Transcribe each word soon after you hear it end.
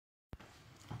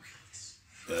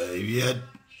Yet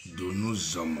do no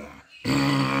zamo.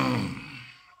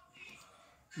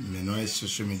 Meno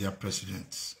social media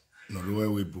president. Norway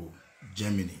Weibo,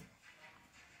 Germany.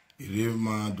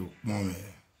 Irema do mome.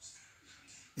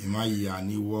 Ima ya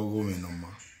ni wogo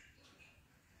menoma.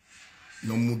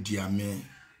 No mu diame.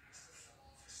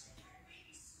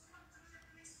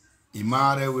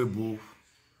 Imare Weibo.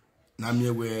 Na me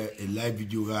we a live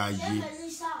video ga yi.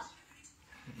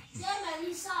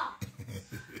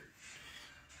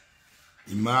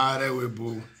 Imare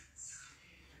Weibo.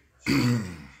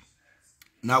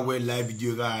 Na we live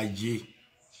video ga yi.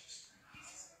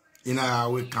 Ina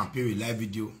we campaign with live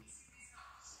video.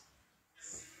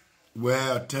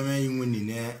 Where teme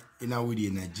winning ina we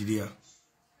in Nigeria.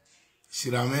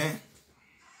 Sirame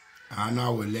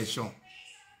ana election.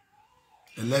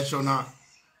 Election na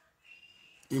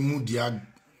imudia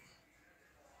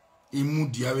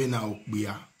we na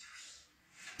okpia.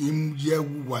 Imuje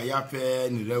wuwa ya fe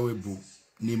ni Weibo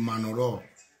ni manoro.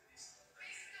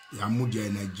 Ya mudia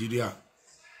in Nigeria.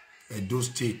 Edo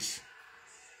State.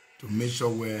 To make sure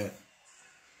where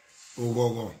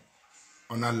Ogogo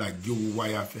on like you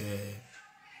wire fair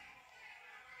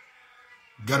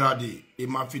Garadi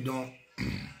Imafidon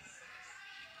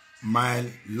my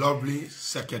lovely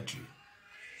secretary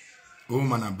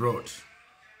woman abroad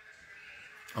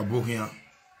Abokia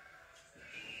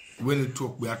when it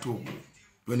talk we are talk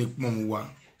when it mumwa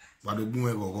but the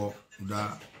boom go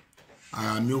da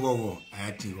I am go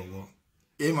I think go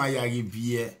Ema yagi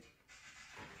vie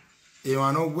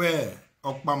Emano where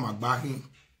okpa magbahin.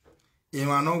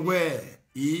 Emano where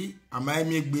amai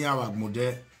mi gbin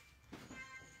awagmode.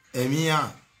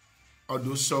 Emia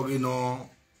odo sorry no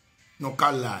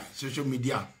kala social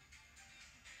media.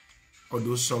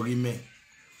 Odo sorry me.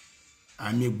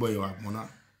 Ami boy wagmona.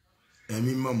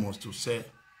 Emi must to say.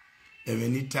 Emi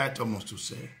ni title must to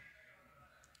say.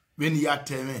 When ya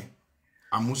teme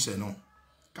amuse no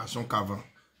kason kavan.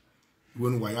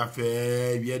 When we have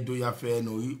do ya fe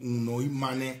no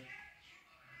imane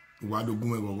wado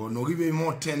gume gogo no give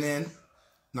more tenen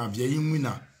na bia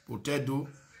yinwina potedo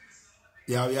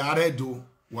ya redo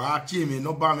wa tie me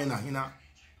no ba me na hina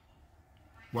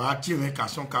wa tie me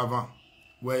kason kavan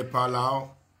we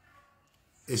palao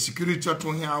e security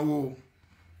to hia wo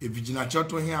e vigilante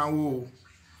to hia wo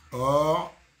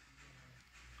o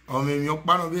me mi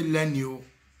okpa no be leni o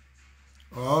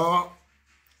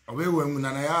Owe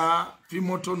wenguna na ya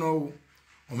fimoto no.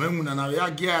 Omenguna na ya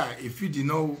gear ifidi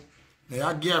no. Na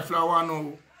ya gear flower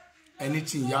no.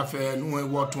 Anything ya fe no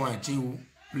what one you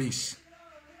please.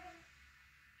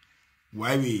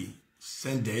 Why we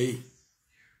send day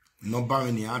no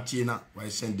bamini atina why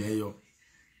send day yo.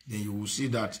 Then you will see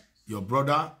that your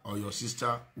brother or your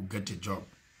sister will get a job.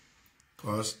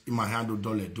 Because in my handle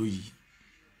dollar do ye.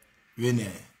 When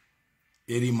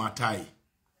eri matai.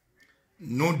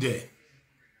 No there.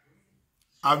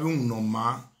 Having no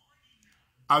ma,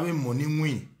 having money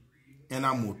win, and a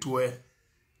motoe,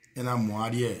 and a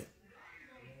moarie,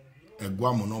 a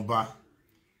guamonoba.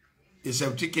 It's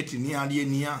a ticket in near,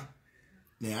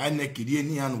 the I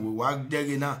nekirian will work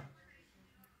degina,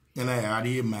 and I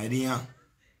are my dear.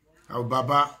 How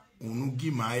baba,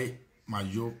 unugi my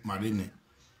majo marine.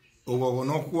 Over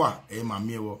no qua,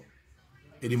 mamio,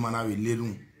 Erimana will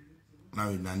lirum, now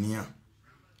in Nania.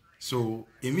 So,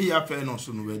 emi ya fe no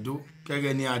sunu wedo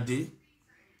kege ni ade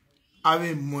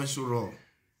ave mo soro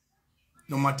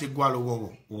no mate gwalo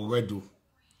wo wedo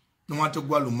no mate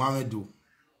gwalo mamedo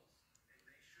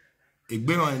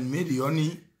egbe wan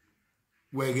milioni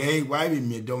wege wa bi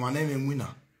mi do ma na me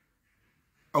nwina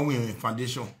awon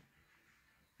foundation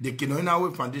de kino na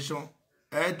we foundation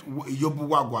yobu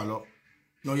wa gwalo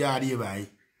no ya ri bai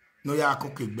no ya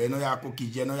kokegbe no ya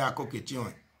kokije no ya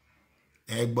koketiwon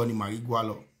egbo ni mari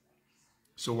gwalo.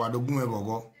 So wadogun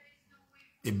gogo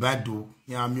e bado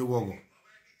ya mi wogo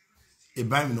e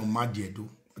ba mi no madie do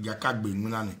ja kagbe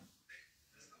nuna ni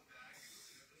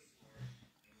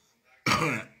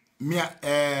me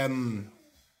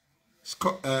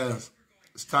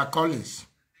Star Collins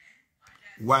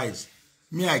wise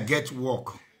me I get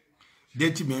work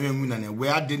date me nuna ne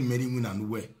where I didn't marry nuna no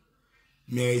we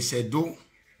me say do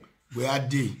where I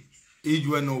did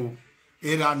ejwe no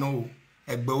era no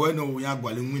egbewe no ya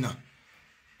gwale nuna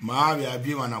Maavi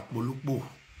abi wana polukpo,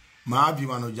 maavi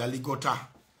wano jaligota,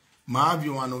 maavi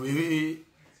wano we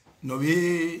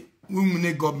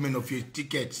government of your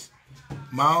tickets.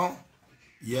 Mao,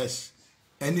 yes,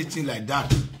 anything like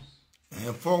that.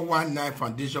 419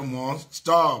 Foundation must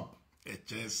stop.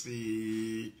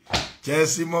 Chelsea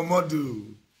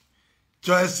Momodu,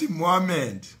 Chelsea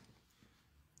Mohammed,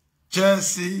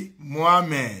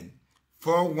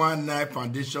 419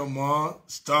 Foundation must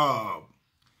stop.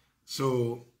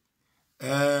 So,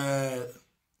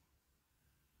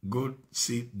 go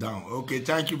sit down. Okay,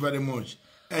 thank you very much.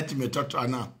 Etime toto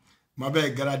ana.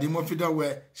 Mabe garadi mo fida we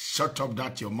shut up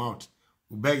that your mouth.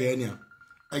 Ubege enya.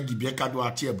 Egi bie kado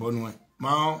ati e bonu e.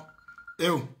 Ma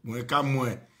eu mo ka mo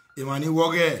e. Imani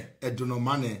woge eduno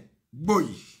mane. Boy.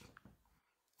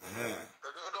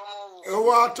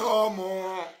 Wato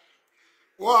mo.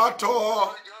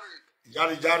 Wato.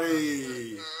 Jari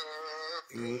jari.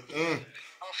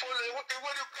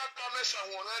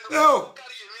 Yo.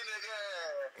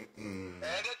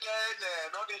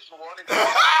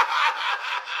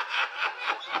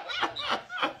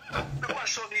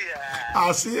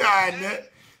 Asi ane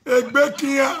egbe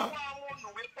kiya.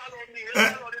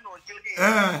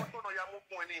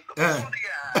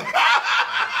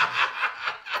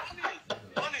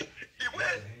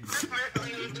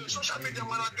 Social media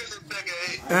this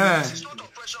is not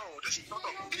oppression. This is not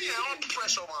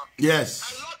pressure, man. Yes. I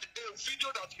love the video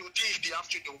that you did in the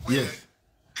afternoon where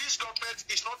this government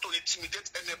is not to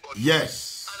intimidate anybody.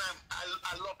 Yes. And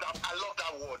I love that. I love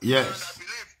that word. Yes. And I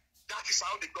believe that is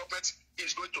how the government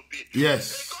is going to be.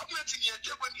 Yes. The government in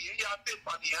here when you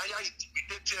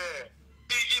intimidate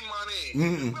daily money.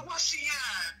 We want to see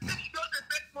they don't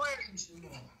make noise.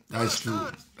 That's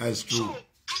true. That's true. So,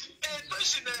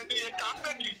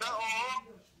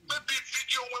 maybe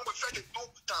video when we fed the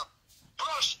book down.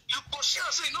 Plus, you go see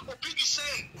and say, no, be the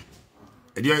same.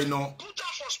 You know. Put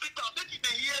that for speaker, make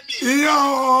they hear me.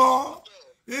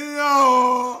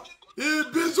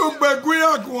 Ibizugbe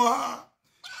Guyagwa.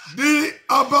 The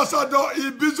ambassador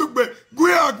Ibizugbe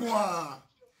Guyagwa.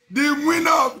 The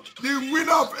winner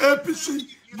of APC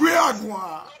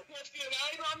Guyagwa.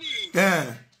 Yeah.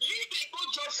 You can go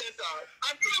job center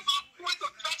and you ever went to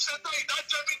job center in that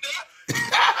journey there?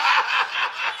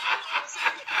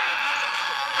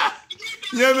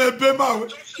 Yeme be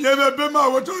ma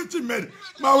woto ultimate.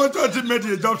 Ma woto ultimate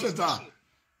the job center. I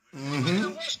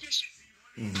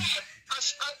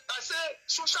say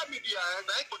social media and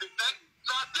I put it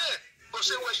not there. But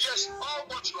say, well, yes, all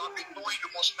what you have been doing, you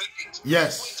must make it.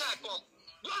 Yes. When time comes,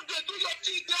 you have to do your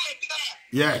thing there.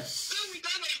 Yes. Then we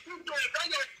done a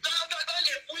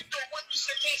window, when you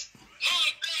say yes,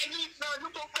 now you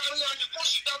go carry on, you go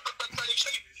sit down, you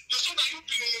say that you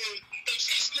be a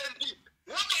lady.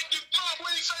 What are you doing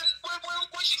when you say,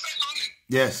 when she say money?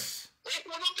 Yes.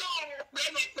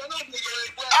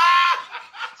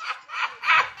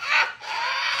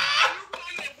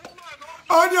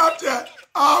 On your tête,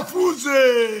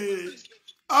 Afuze.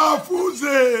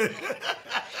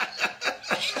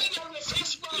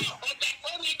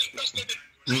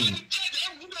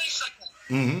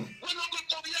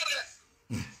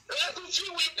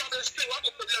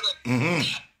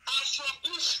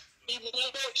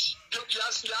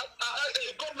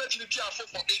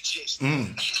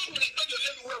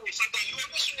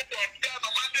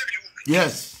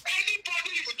 Yes.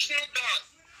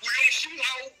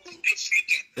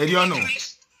 Eriono.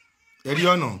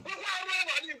 Eriono.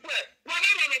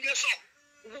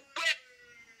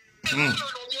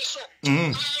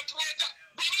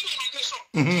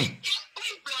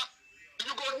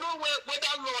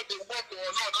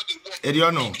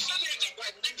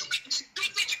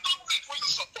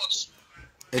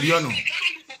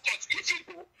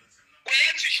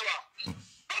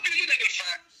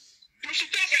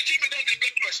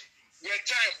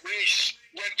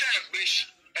 When time reach,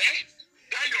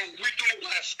 that your widow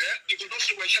wife, if you don't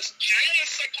say, well, yes,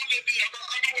 second lady, I'm not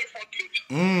wait for lady.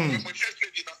 My first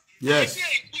lady now. Yes.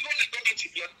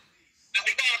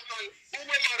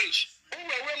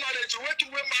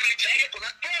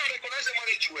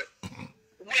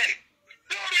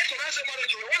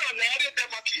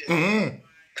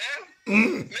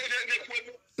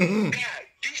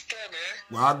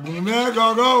 Wagume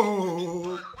gogo,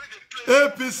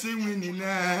 APC winning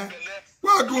now.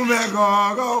 Wagume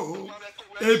gogo,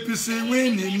 APC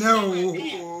winning now.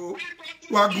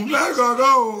 Wagume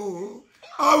gogo,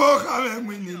 Awokame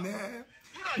winning now.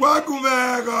 Wagume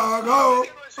gogo,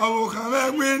 Awokame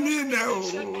winning now.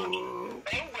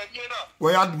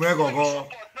 Where Wagume gogo?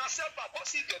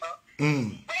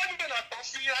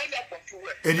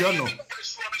 Eriono.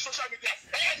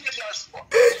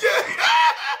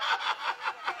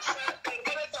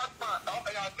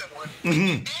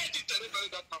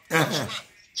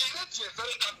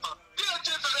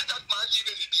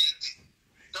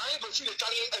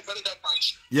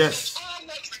 Yes.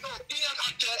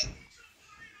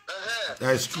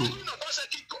 That's true.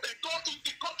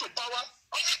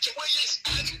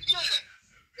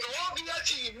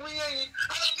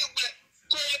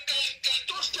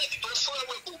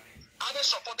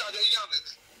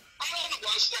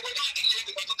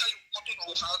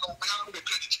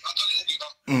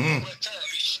 When time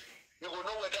reach, you will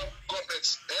know whether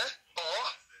government, or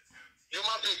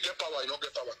human being get power, you don't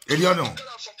get power. You don't know.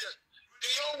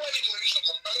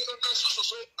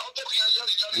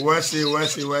 Where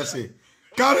see.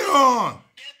 Carry on.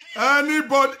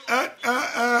 Anybody,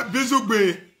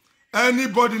 Bizugbe,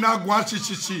 anybody na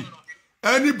guachichichi,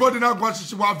 anybody na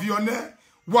guachichi wa vione,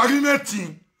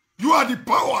 warimeti, you are the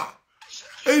power.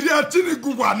 Edi atini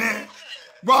guwane,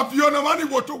 wa vione mani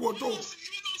woto.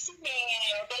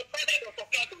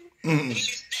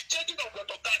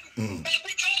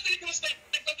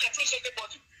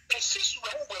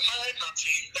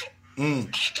 How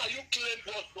can you claim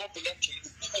what don't belong to you?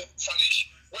 Furnish.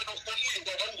 When of them you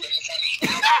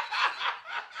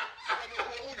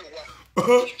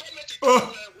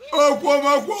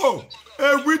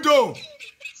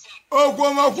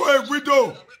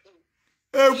don't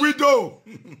a widow.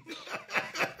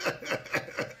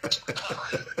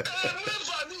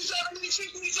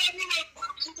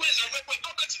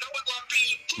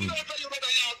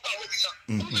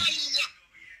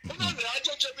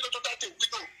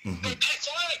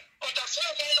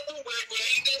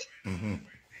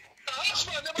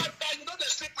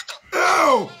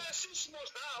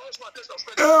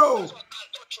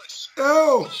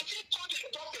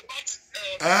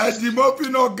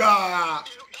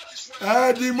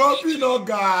 Eddie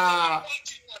Mopinoga.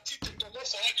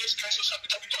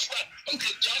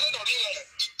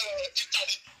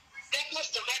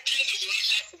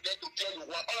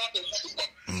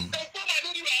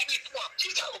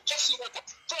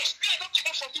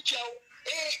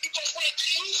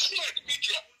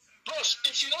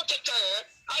 If you don't take care,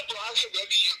 I don't have you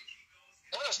every year.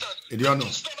 Understand? You don't know.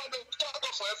 It's not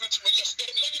about for everything. Yes, the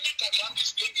lady can have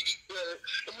this baby.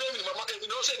 Maybe mama, you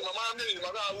know, say mama, maybe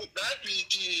mama, that be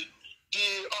the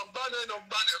unbanner or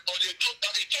the top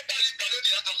that the totally buried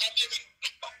the other man giving.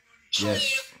 So,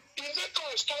 if they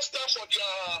can start for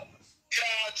their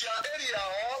area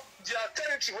or their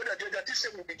territory, whether their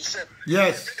system will be the same.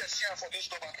 Yes. For this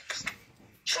government.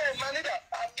 So, man, I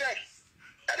beg.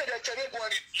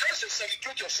 Just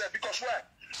celebrate yourself because why?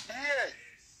 Yeah.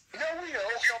 No, we are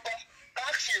okay.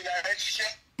 Actually,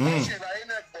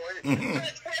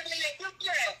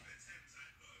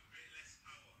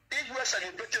 if we are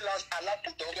celebrating last Allah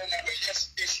to the other level,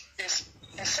 yes, is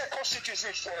second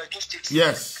citizen for a district.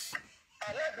 Yes.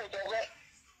 Allah to the other.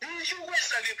 If you will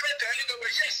celebrate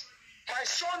anyway, yes. My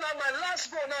son and my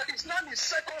last born is now the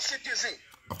second citizen.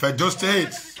 Of Edo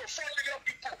State.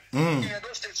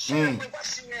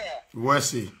 Where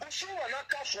see?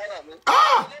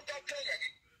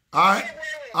 I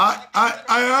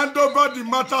hand over the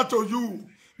matter to you.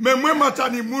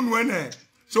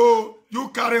 So you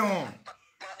carry on. I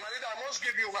must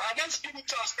give you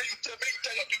chance to tell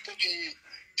your people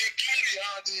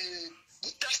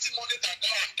the testimony that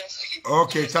God has done for you.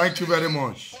 Okay, thank you very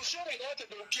much.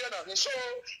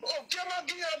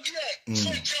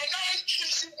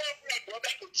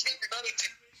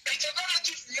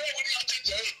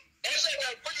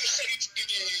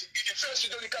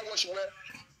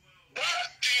 But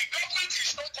the government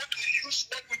is not going to use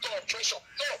what we call oppression.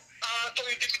 No, to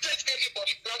intimidate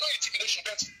anybody. They are not intimidation.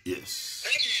 Yes.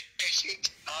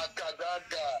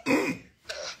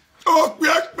 Oh,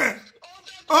 man.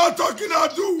 Oh, talking I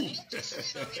do.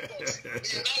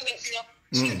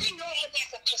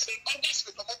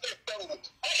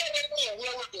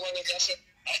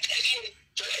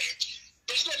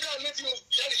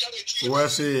 Where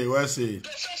see?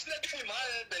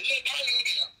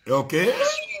 Okay.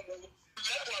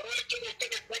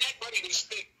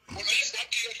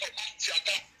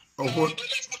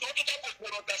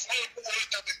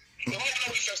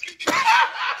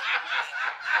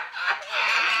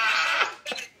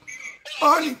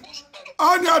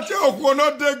 Oni ati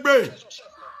okwono degbe.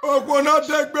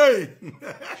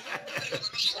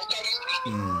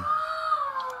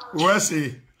 Where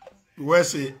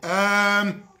see?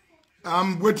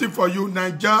 I'm waiting for you,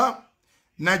 Niger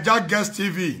Guest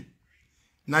TV.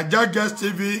 Niger Guest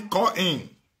TV, call in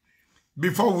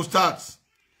before we start.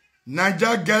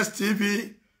 Niger Guest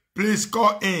TV, please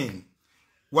call in.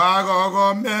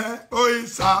 Wagogo me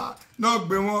oisa no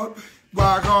gbe won.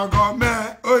 Wagogo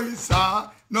me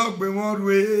oisa no gbe won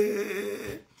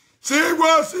we.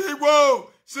 Sigwo.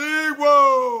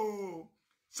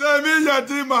 Semi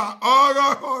yatima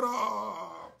oro.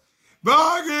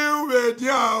 Bagi uwe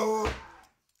dia o.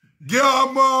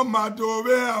 Giamo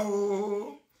madobe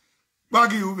o.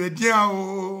 Bagi uwe dia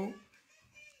o.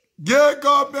 Ge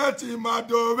government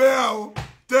madobe o.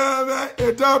 Teme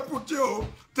e deputy o.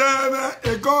 Teme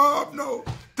e governor.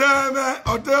 Teme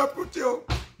o deputy o.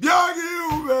 Biagi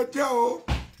uwe dia o.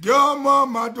 Gyomo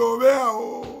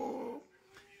Madoveo.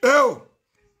 Oh,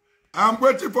 I'm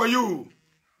waiting for you.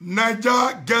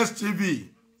 Niger Guest TV.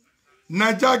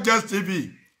 Niger Guest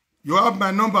TV. You have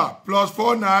my number.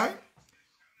 +49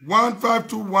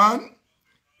 1521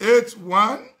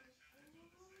 81.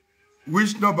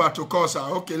 Which number to call, sir?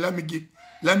 Okay, let me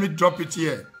drop it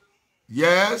here.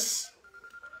 Yes.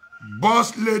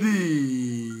 Boss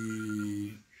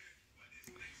lady.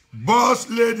 Boss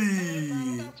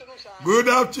lady. Good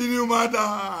afternoon,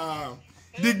 madam.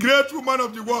 The great woman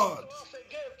of the world.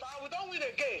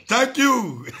 Thank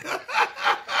you.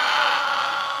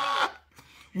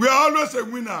 We are always a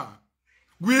winner.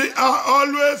 We are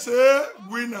always a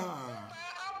winner.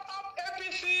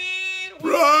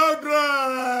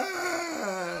 Progress.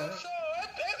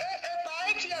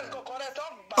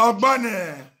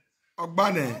 Ogbane.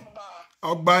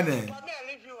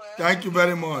 Thank you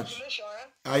very much.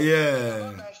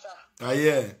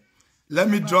 Let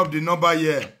me drop the number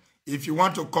here. If you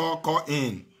want to call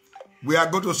in. We are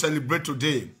going to celebrate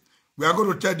today. We are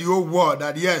going to tell the whole world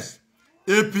that yes,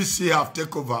 APC have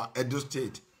taken over Edo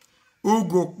State. Who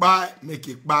go by, make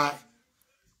it by.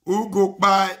 Who go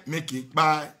by, make it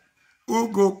by.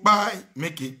 Who go by,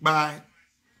 make it by.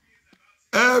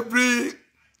 Every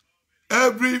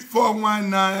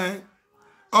 419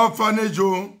 orphanage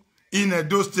home in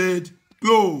Edo State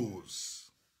close.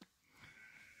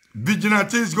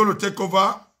 Vigilante is going to take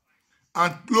over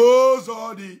and close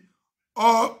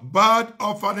all bad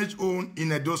orphanage home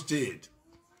in Edo State.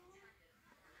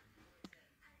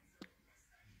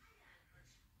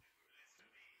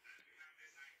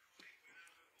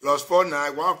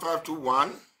 +49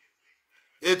 1521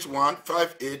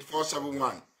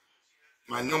 8158471.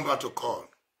 My number to call.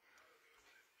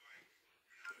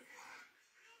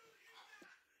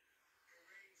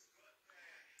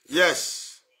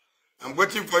 Yes, I'm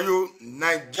waiting for you,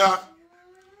 Niger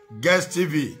Guest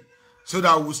TV, so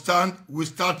that we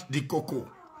start the cocoa.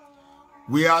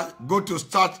 We are going to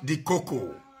start the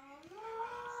cocoa.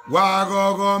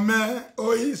 Wagogome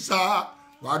oisa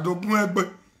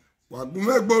wadogumegbe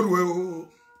wagumegboru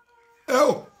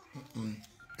o.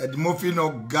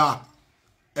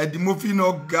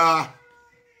 Edimofino ga.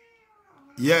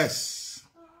 Yes.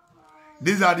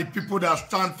 These are the people that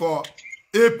stand for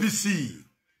APC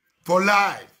for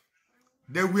life.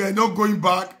 They were not going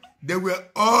back. They were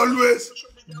always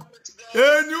social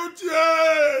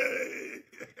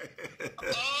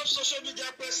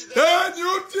media president.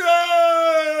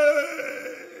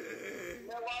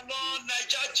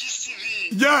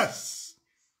 Yes.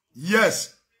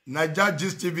 Yes. Niger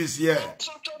Gist TV is here.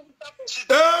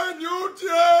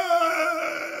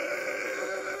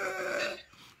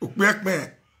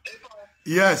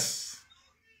 Yes.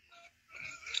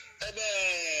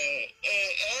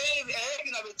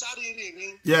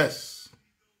 Yes.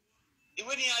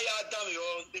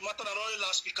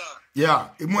 Yeah.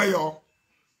 Imweyo.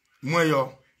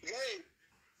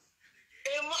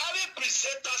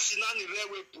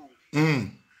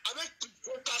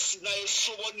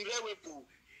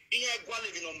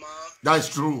 That's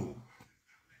true.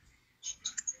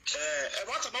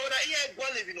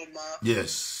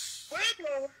 Yes.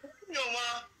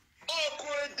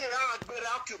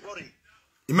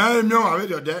 Imagine you are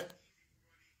your debt.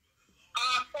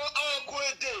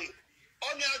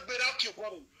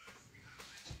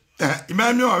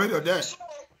 Imagine you are your debt.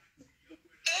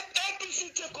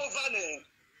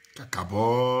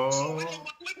 Kakabo.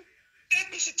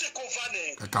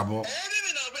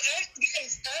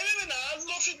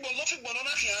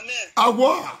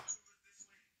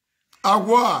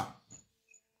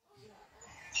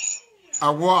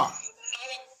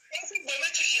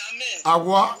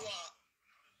 Agua.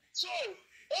 So,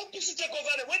 OPC take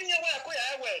over the wedding.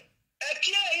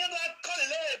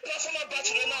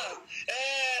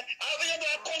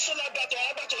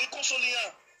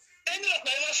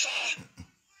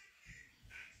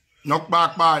 Knock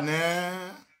back,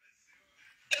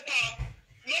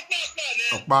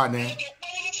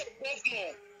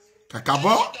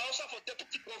 Kakabo.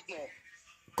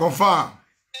 Confirm.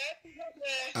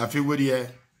 I feel with you.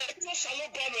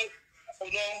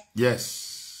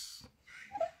 Yes.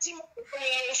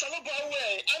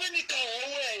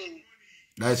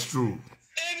 That's true.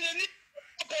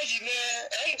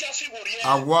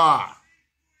 Agua.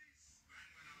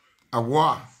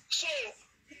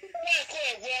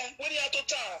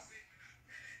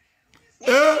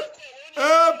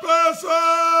 A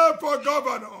person for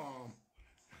governor.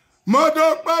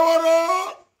 Mother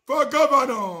Power for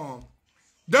governor.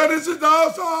 Then is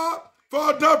Idahosa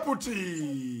for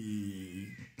deputy.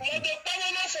 Mother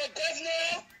Power for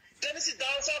governor. Then is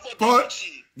Idahosa for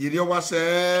deputy. You know what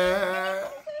say?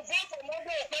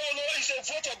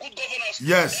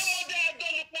 Yes.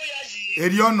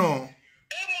 Eriono.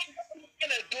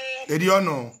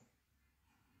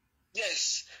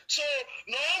 Yes. So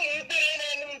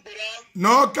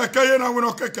no kakayena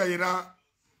wono kakayena.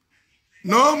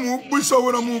 No mu biso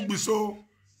wono mu biso.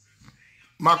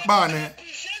 Makbane.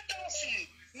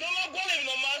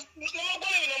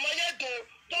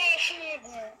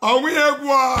 Awi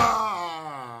egwa.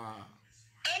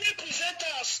 Any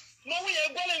presenters, no we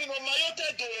are going to Mayote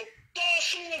do.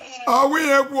 Awi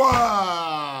egwa.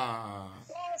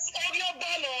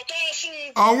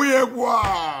 Awi egwa.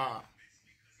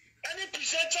 Any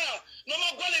presenter, no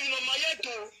more going to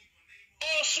Mayote.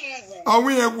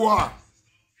 Awi egwa.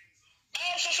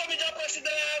 All social media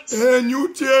presidents.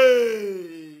 Enyutie.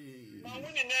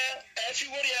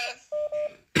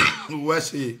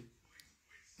 Where's he?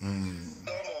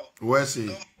 Where's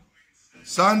he?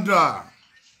 Sandra.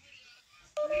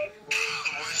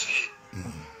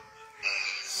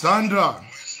 Sandra.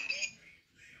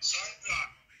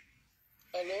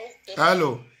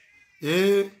 Hello.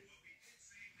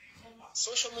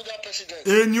 Social media president.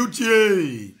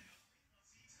 Enyutie.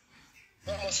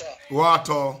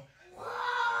 Water.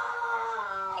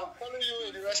 I'm calling you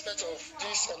in the respect of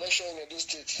this election in Edo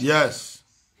State. Yes.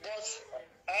 But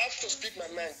I have to speak my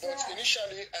mind. But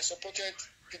initially, I supported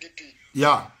PDP.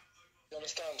 Yeah. You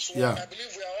understand? So yeah. I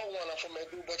believe we are all one. I'm from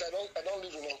Edo, but I don't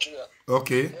live in Nigeria.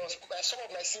 Okay. But some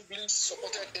of my siblings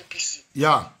supported APC.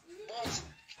 Yeah. But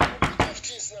of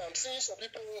things now, I'm seeing some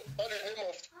people under the name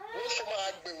of those former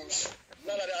Agbeus.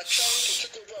 Now that they are trying to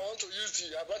take over, I want to use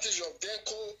the advantage of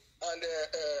Denko and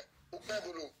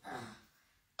Upebulu.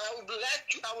 I would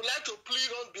like to plead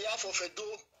on behalf of Edo.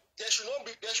 There should no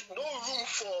room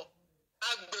for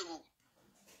Agberu.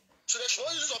 So they should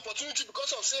not use the opportunity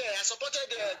because of saying I supported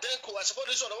Denko, I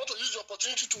supported this one. I want to use the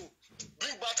opportunity to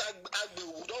bring back Agberu.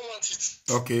 We don't want it.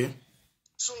 Okay.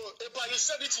 So, Epa, you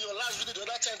said it in your last video the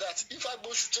other time that if Agbo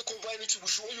should take over anything, we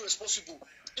show you as possible.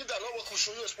 If that not work, we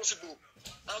show you as possible.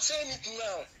 I'm saying it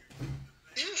now.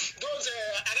 If those,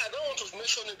 I don't want to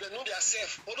mention it, they know they are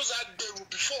safe. But those Agberu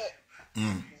before,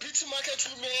 beating market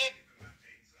women,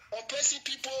 oppressing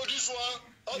people, this one,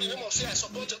 all the name of say I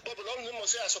support the people, all the name of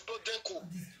say I support Denko.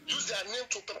 Use their name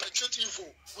to perpetuate evil.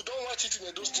 We don't want it in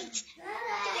Edo State.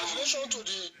 Congratulations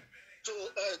to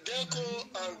Denko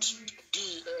and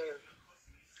the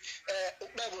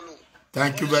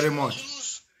thank you very much.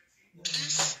 Use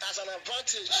this as an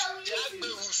advantage.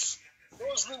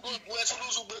 Those who go west,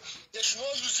 they should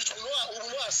not use it. We will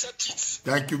not accept it.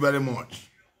 Thank you very much.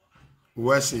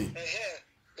 Wesley.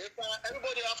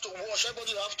 Everybody have to watch.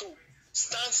 Everybody have to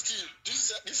stand still.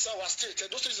 This is our state.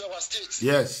 This is our state.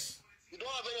 Yes. We don't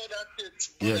have any other state.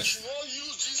 But yes. They should not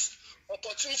use this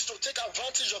opportunity to take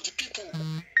advantage of the people.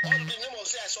 All the name of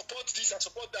say I support this, I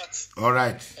support that. All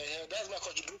right. That's my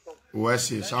contribution.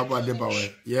 Wesley,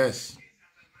 yes.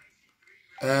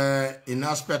 In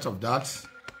aspect of that,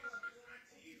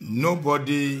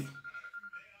 nobody.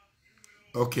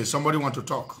 Okay, somebody want to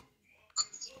talk.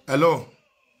 Hello.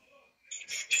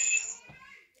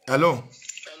 Hello.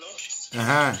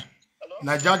 Hello.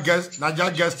 Naja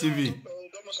Guest TV.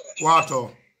 What?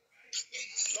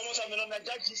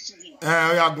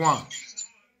 Yeah, go on.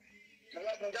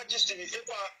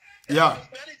 Yeah.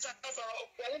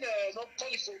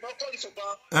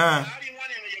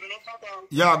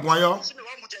 Yeah, go on, yo.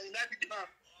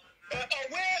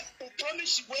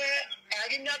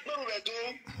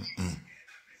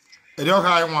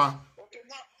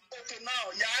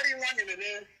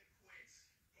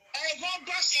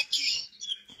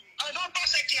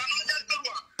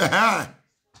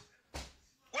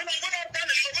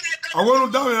 I want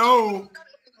to down here.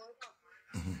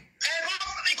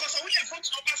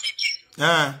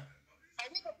 Yeah.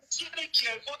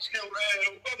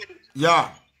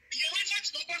 Yeah.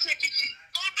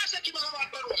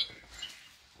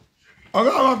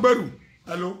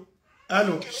 Hello.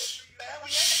 Hello.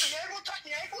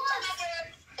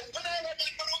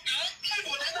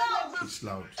 It's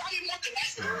loud.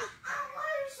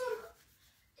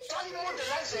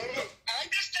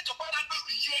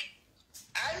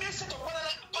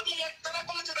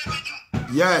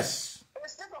 Yes.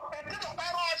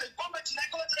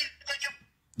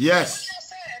 Yes.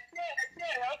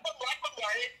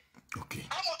 Okay.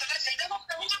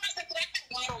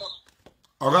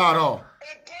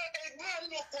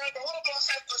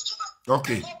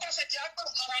 Okay.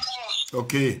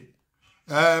 Okay.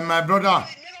 My brother.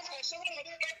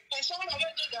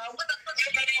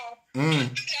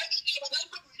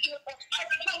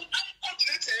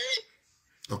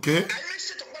 Okay.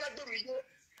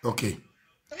 Okay.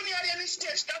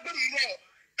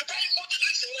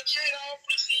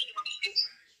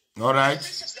 All right.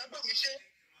 So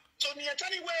me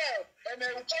tell you where and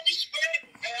I will tell you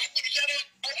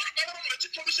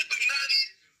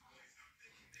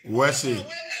where see?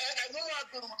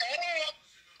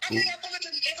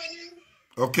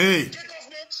 Okay.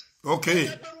 Okay.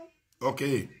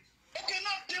 Okay.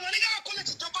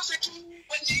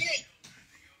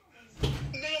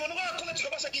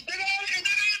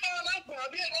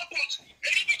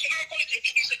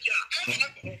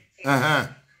 Uh-huh.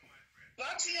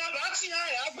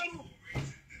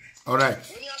 All right.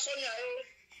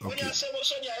 Okay.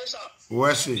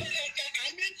 Where see?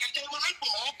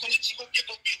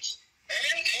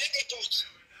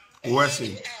 Where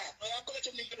see?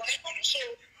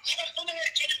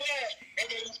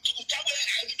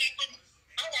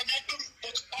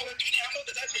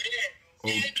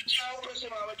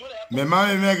 Me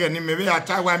mama mege ni me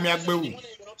atagwa mi agbewu.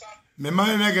 Me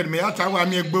mama mege me atagwa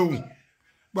mi agbewu.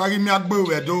 Bagi mi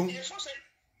agbewu edo.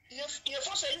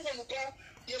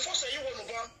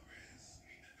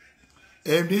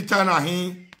 Ni tana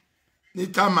hin ni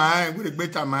tama we gbe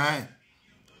tama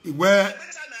igwe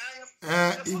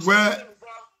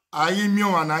ayi mi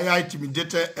o na ya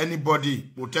intimidate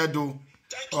anybody potedo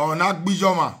or na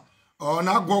gbijoma or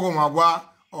na gogoma wa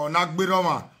or na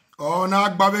gbiroma or na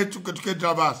gbabe tuketuke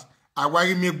drivers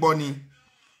awari mi gboni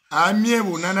ami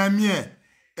ewo nana mi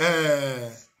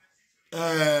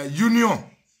union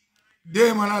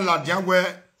de mana la diawe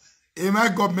e my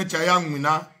government ya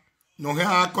nwina no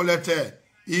ha collect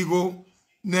ego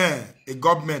ne a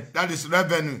government that is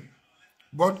revenue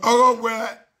but all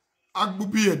where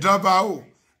agbubi a driver o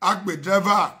agbe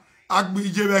driver agbe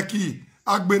ijebeki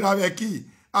agbe raveki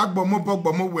agbomo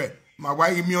bogbomo we ma wa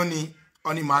imi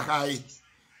oni makai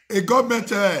a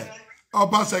government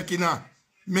obasekina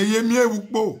meye mi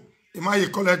ewupo e ma ye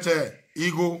collect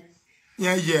ego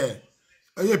ye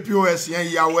POS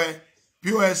yen yawe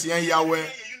POS yen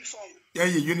yawe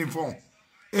ye uniform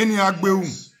any agbewu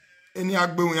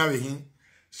yawe hin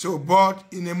so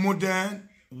but in a modern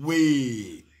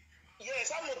way.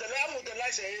 Yes, I'm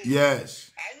modernized.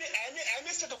 Yes. I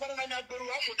need to go and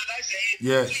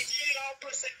yes.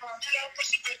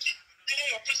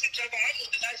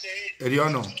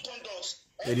 Eriono.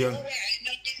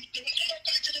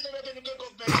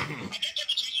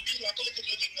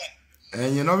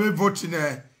 And you know we voting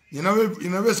you know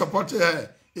we support a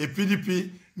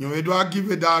PDP, you know we do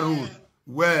give it that rule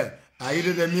where I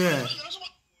did them here.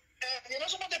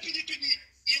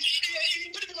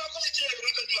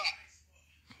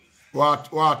 What?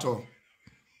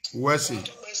 Where see?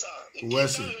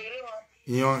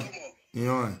 Yon.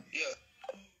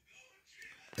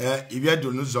 If you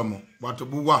do no zomo, what to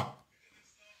buwa?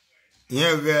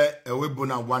 Here we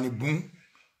bona wani boom,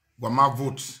 wama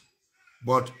vote.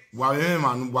 But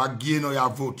man wagi no ya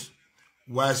vote.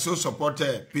 We so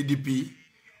supported PDP,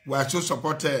 we so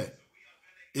supported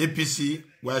APC,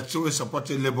 we so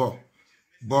supported Labour.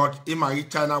 But in my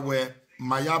China where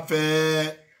my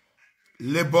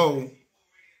Labour,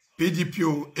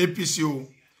 PDP, APC,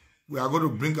 we are going to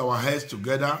bring our heads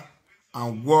together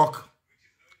and work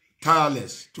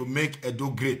tireless to make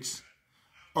Edo great.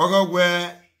 Other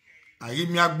where I give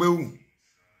me a bill,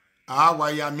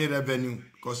 I me revenue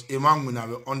because among we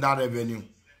have under revenue.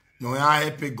 No, I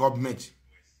help government,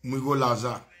 we go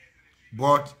Laza,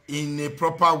 but in a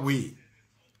proper way,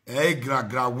 a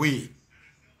gra way,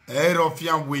 a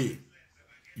ruffian way.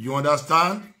 You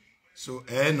understand? So,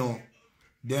 no.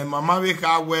 Then mama we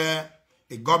can wear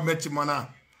a government manner.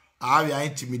 I are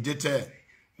intimidated.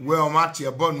 Well, match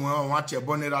your bone, well, match your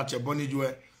bonnet at your bonnet.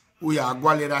 We are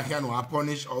gwalera here no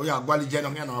punish, or we are gwali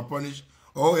general here no punish,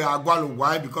 or we are gwalu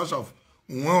why because of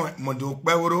one modok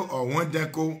bewro or one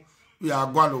deco. We are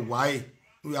gwalu why,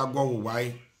 we are go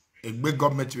why. A big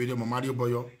government with mama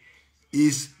boyo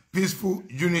is peaceful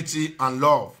unity and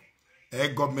love. A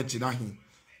government in him.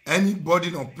 Anybody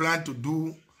no plan to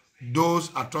do those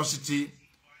atrocities,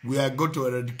 we are going to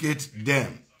eradicate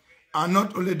them. And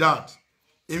not only that,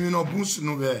 even no boost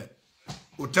no way.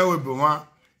 Hotel Boma,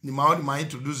 ni maoni ma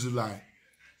introduce July.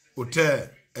 Hotel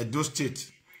Edo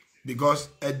State. Because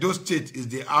Edo State is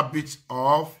the habit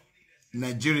of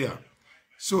Nigeria.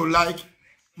 So like,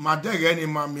 my dege ni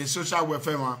ma me social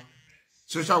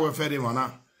welfare de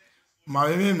mana. Ma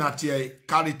me na tie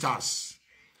Caritas.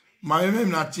 Ma me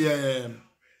na tie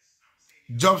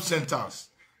job centers.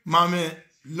 Ma me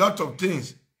lot of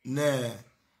things. Nere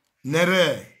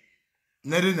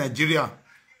Nigeria.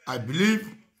 I believe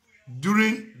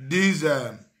during this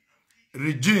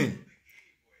regime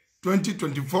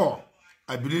 2024,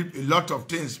 I believe a lot of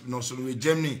things no so we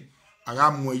Germany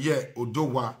agamwe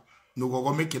odowa no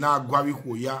go make na agwawi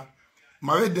ko ya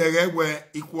mawe dere we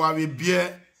ikwawe bie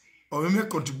or we make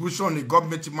contribution the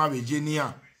government ma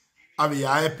Virginia ave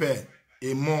ya epe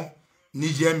e mo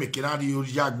Niger mekinari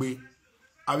yagbe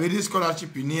ave this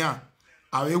scholarship nia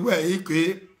ave we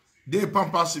ike de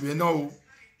pampas we know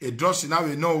a dross na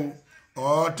we know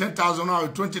or 10,000 or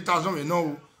 20,000 we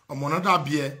know or monada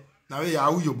bie na we ya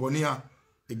uyo bonia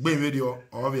egbe video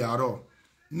or we are.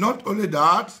 Not only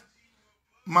that,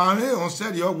 Mame on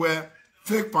said you were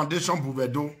fake foundation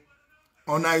bouvedo.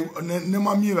 On I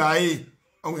nema mi rae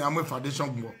on we am foundation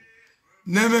bo.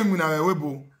 Neme mu na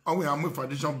webo on we am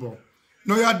foundation bo.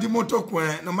 No ya di moto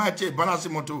kwen no ma che balance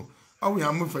moto on we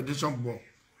am foundation bo.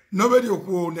 Nobody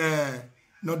ko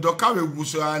no doka we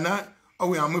guso ana on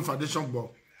we am foundation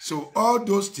bo. So all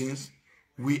those things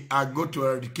we are going to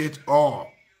eradicate all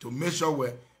to make sure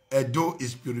where Edo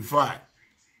is purified.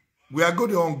 We are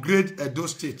going to upgrade Edo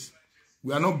State.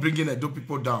 We are not bringing Edo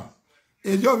people down.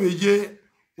 Edo we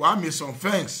want some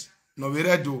thanks. No we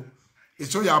redo.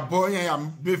 It's so your boy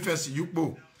and be first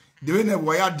yupo. The way never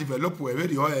wire develop we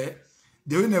very high.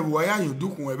 The way never wire you do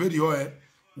we very high.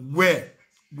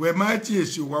 Where mighty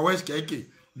is you west keke.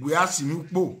 We are seeing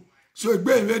yupo. So it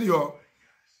be very high.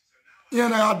 Here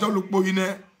I don't look po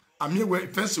ine. I'm here we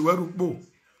first we yupo.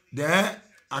 Then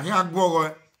I can't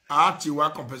go. I have to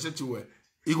compensate you.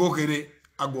 Igo kere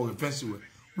agbo defensive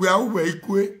we are we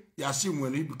ikwe ya si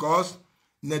woni because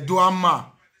ne do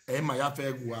ama e ma ya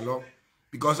fe gwa lo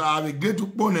because I have a great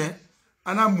upone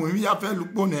and am we ya fe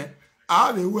lupone I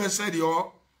have a we said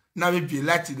yo na be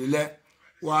light le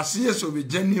wa si so be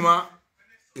genima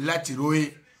light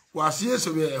roe wa si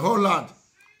so be Holland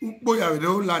upo ya the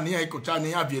Holland ni ikota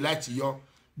ni ya be light yo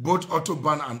both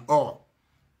autobahn and all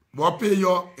what pay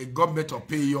yo a government or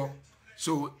pay yo.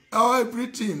 So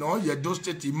everything all your do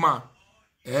state ma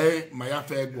maya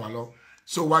fe gwalo.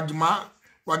 So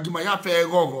wagima ya fe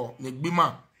gogo ni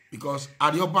gbima because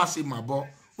arioba se mabo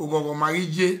ogogo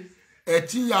marije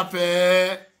eti ya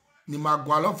fe ni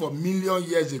magwalo for million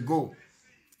years ago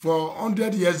for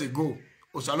 100 years ago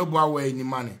osalobo awe ni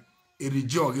mane e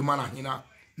region ri mana hina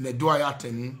ne do aya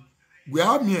tenu we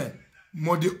have me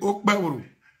mode okpewuru.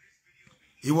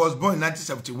 He was born in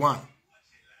 1971.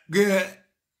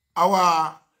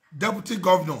 Our deputy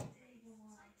governor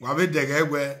wabe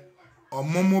degwe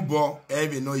omomo bo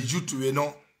ebe no ijutu we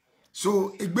no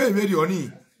so egbe very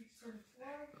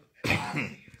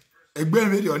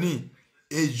oni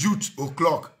a youth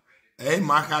o'clock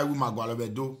maka wi magwalo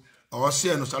bedo o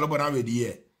se no salobo na we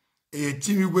die e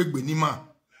timi gwegbe ni ma.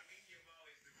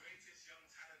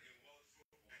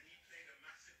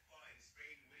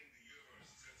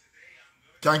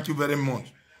 Thank you very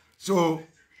much. So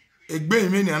egbe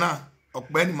mi ni ana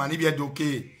okpeni mani bi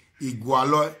edoke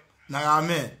igualo na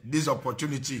ame this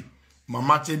opportunity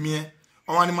mama temie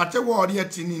onwani mate word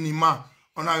yet ni ma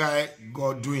ona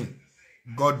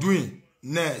Godwin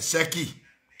ne seki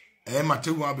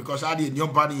mate wa because I did your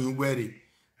body in weary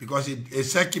because it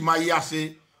seki ma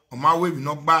yase o ma we bi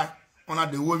no gba ona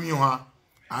de wo mi ha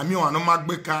ami o no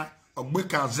magbeka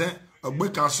ogbeka zen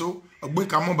ogbeka so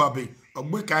ogbeka mobabe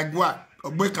ogbeka igwa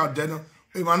ogbeka deno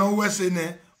e ma no we se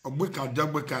ne ogbeka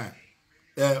dagbeka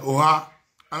oha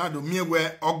anado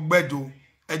miewe ogbedo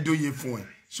edo ye fun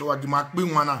so wagima pe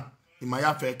wana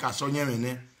imaya fe ka so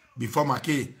nyemene before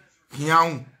make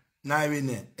hiaun na ewe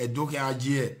ne edo ke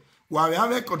agie wa we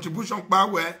have contribution pa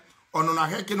we ono na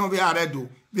heke no be aredo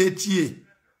be tie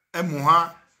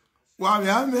emuha wa we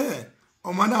have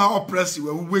o mana oppress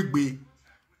we wegbe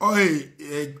o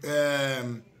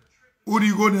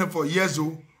urigo ne for years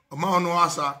o ma ono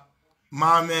asa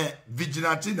ma me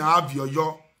vigilante na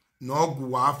avioyo no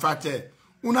gu wa afate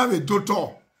una we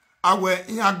doto awe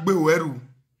ya gbe weru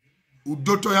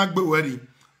udoto ya gbe weri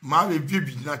ma we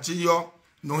vigilante yo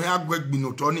no ya gbe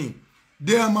gbinoto ni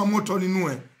de ma moto ninu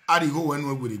e arigo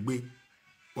wenu egberegbe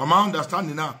wa ma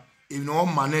understand now if no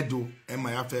manedo e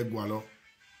ma ya fe gwalo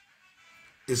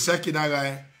a second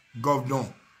guy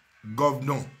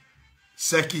governor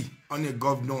seki on a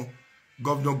governor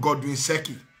Godwin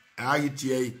seki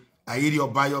ayiti ayiri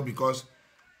obayo because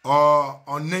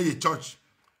on a church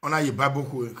on a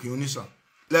Bible unison.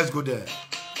 Let's go there.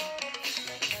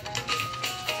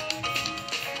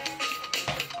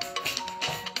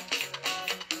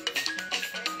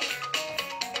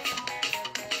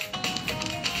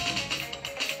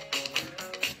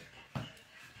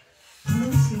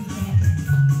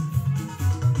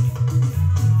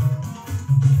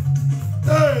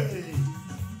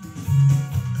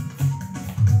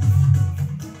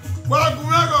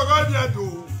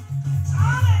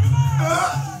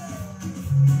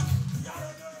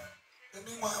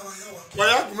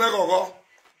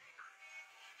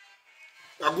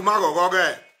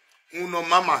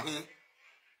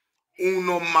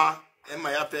 uno ma e ma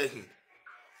ya pehi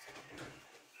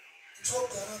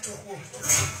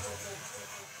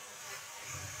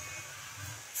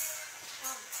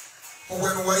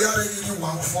when we are ready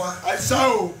one for I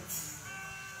saw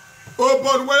oh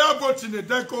but we are both in the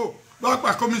deco back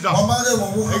by commissioner I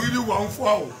give one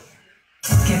for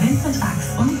Gewinnt mit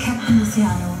Axt und Captain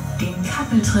Luciano den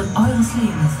Couple-Trip eures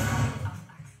Lebens.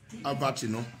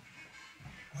 Abatino.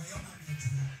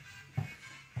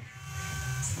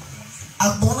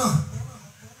 Abona,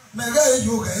 mega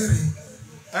yoga eri.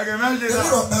 Agemelde na.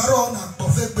 Ero baro na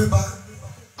tofe beba.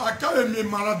 Akale mi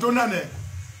Maradona ne.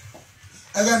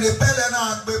 Aga ne pele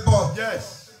na bebo. Yes.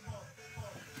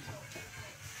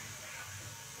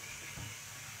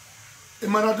 E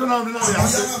Maradona na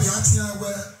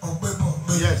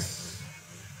yes.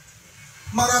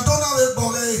 Maradona we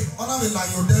bole, ona we la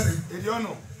yodere.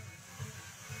 Ediono.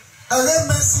 Aga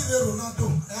Messi le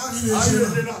Ronaldo.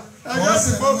 Aga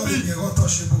si Bopi.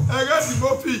 Aga si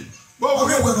Bopi.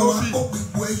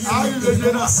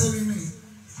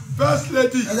 First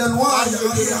lady. Aga no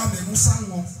ya me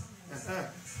musango.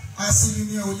 Asili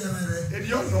ni o yemere.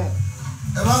 Ediono.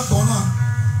 E ba bona.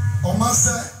 O ma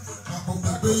se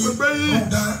akogbe yi.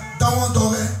 Da won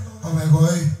dore. O me go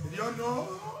yi. Ediono.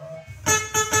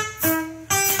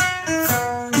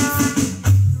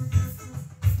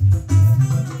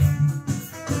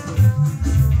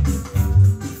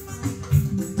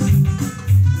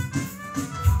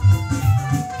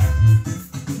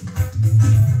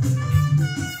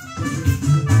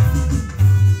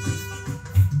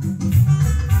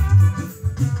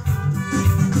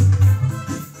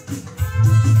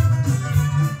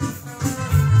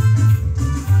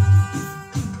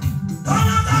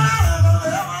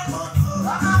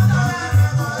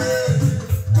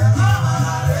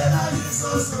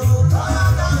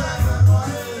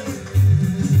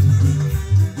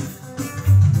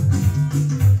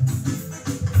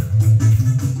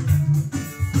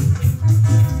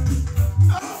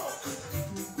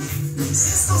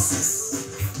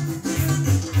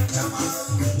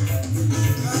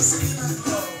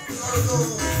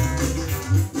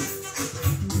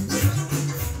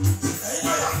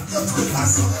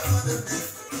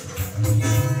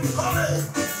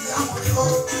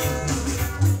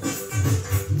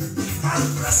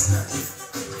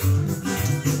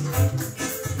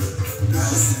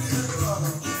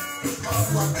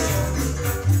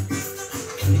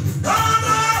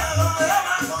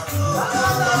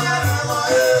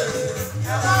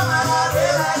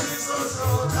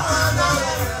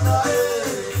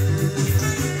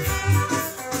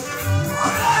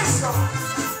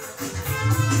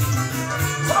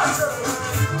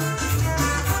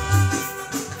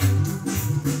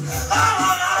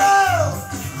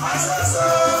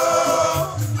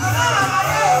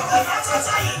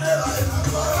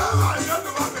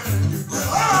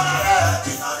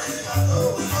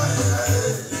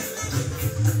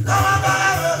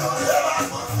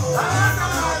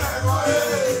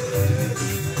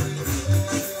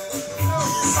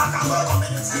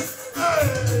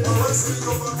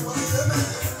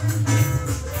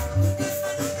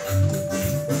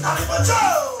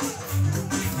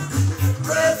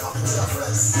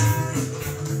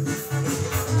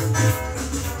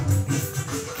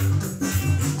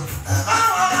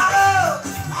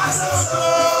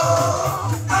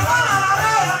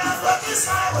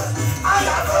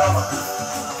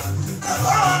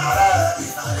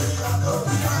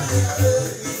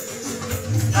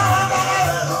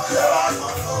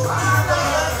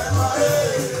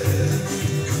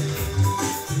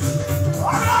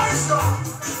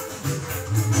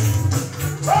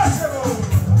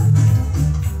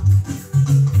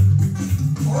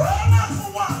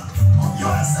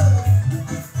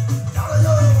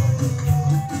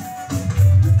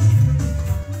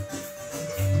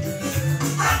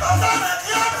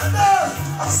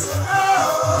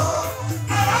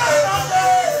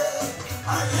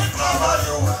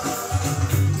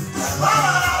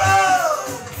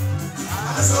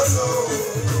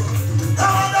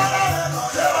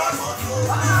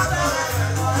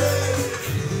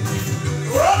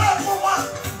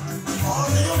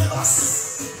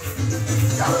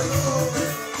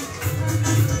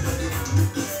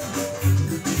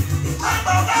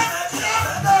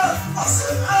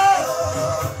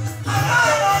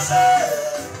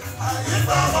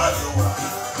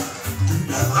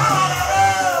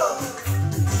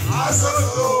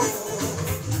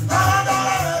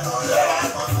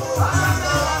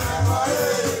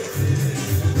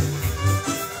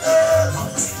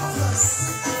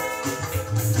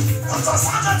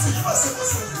 Sergeant, you must say,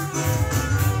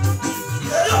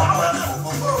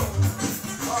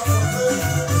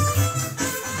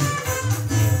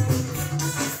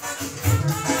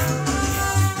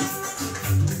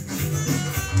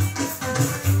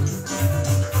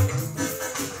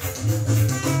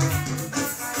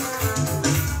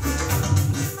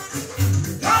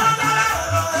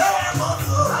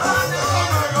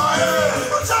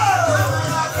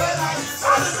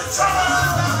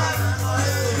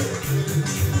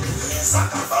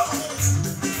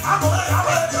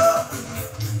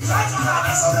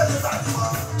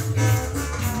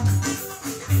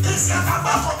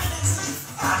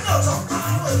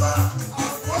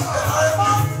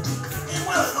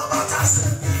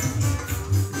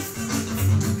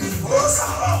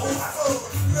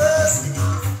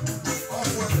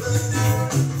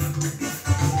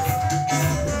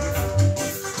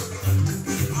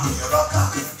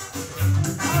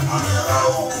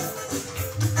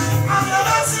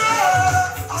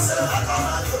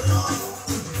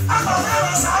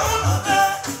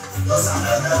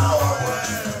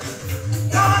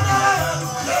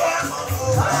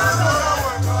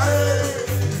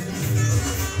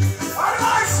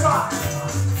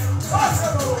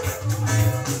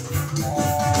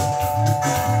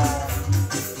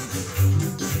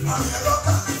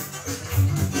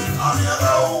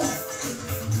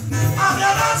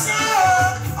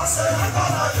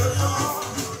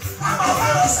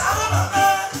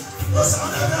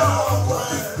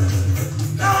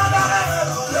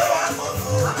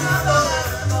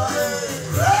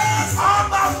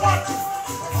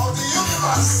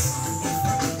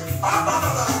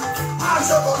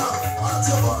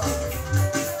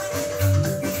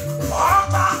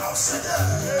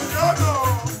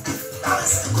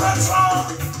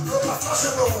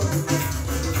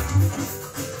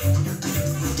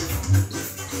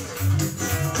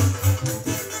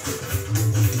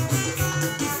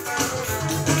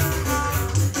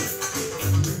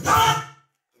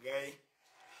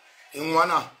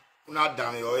 Una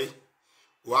damyoi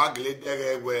wa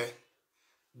gledere we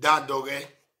dadoge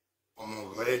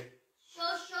omogre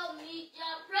social media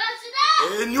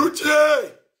president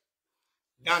enyuche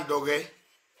dadoge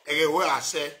we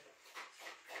ase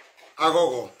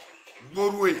agogo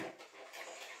borue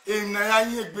na ya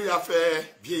yegbe ya fe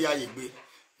bi ya yegbe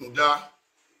nda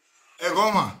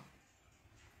egoma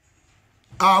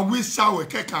a wi sawe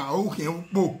keka o hin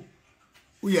po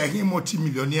o ye hin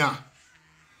multi-millionaire.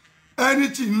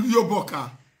 Anything you boka,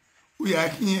 we are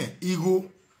here, ego,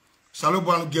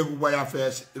 Saloban gave by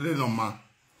affairs, Renoma,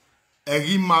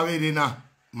 Egi Marina,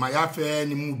 my affair,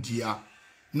 ni mudia,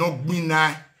 no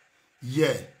bina,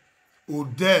 ye, o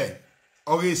de,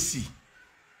 oresi,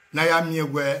 Nayami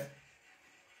we,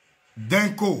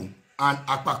 Denko, and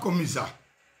Apakomisa,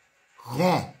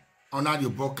 Ron, on a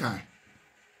your boka,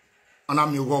 on a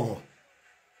mi gogo,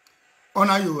 on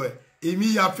a you,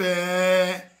 Emi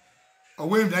affair.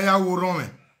 Away na ya wo rome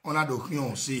ona do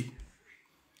kion si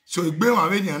so igbe wan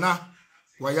we na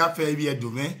wa ya fe bi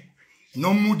edume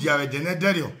no mu dia we de ne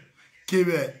derio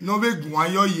kebe no be gun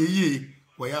ayo yeye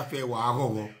wa ya fe wa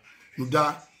ahowo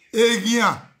nuda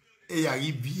egian e ya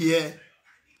ri bie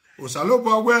o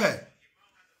salobo we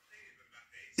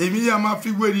emi ya ma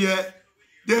fi werie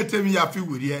de temi ya fi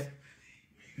werie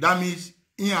that means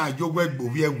in ajogwe gbo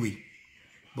bi ewe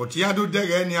but ya do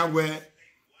dere ni awe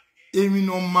emi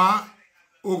no ma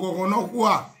ogogo no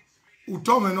kwa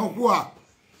utome no kwa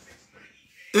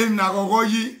emna gogo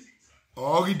yi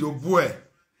ori do boe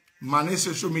mane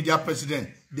social media president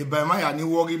de bema ya ni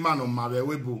wori man o mabe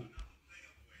webo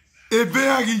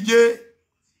ebe agije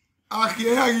aki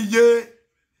agije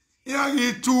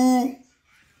yagi tu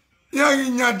yagi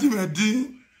nyadi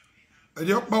medi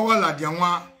e pa wala de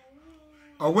anwa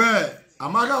owe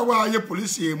amaga wa ye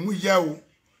police mu ye o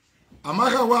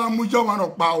amaga wa mu jo wa no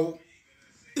pa o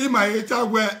Imaita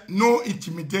we no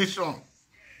intimidation.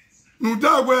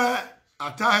 Nuda we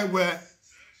atai we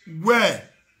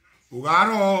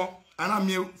ugaro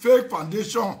anami fake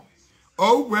foundation.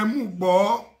 Oh we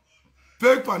mubo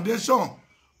fake foundation.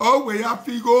 Oh we ya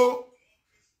figo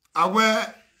awe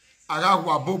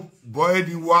agagwa bo boy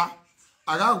diwa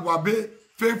agagwa be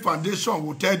fake foundation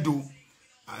wotedo.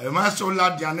 Ayema so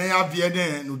la diane ya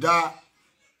biene nuda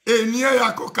enie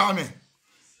ya kokame.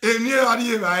 Enie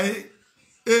ari bae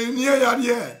eni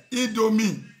ya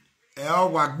idomi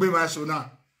wa gbe ma so na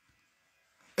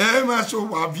ma so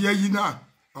wa vie yi na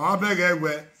awon bere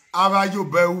we awajo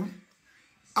bou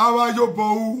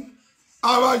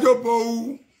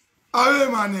awe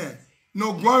mane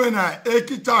no gwa na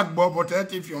ekita gbo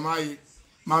poteti fi mai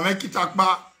ma me kita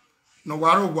pa no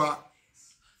warogwa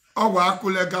owa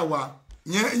akulega wa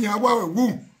yen wa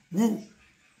wu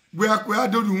we akwa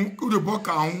adodu ku de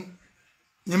boka hun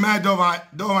yen ma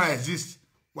don't exist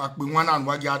wa pe wana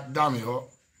wa ja dami ho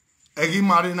egi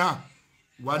marina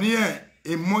wani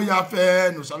e moya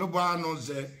fe no saloba no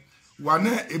ze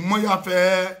wane e moya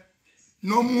fe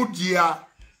no mudia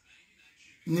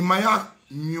ni maya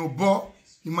miobo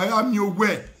ni maya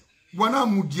miowe wana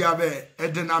mudia be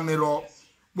edena mero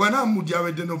wana mudia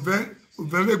be de no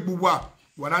ve gbuwa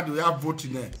wana do ya vote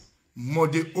ne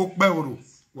mode okpeworo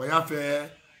wa ya fe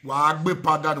wa gbe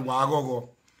pada wa gogo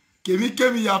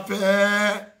kemi ya fe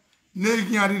ne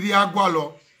giariri agwa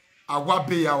lo agwa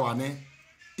be ya wa ne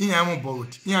iya mo bo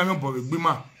gbe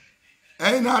ma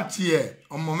na tie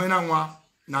omo me na nwa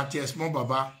na tie small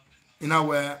baba ina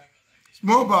we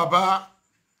small baba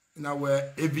ina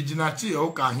we e vigilante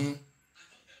o ka hin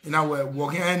ina we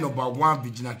working number 1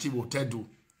 vigilante wo tedo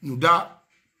nuda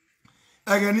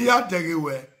egeni ya tege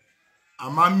we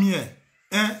amamie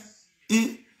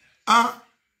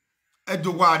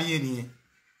edowari eni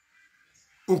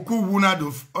okuwu na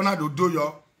do ona do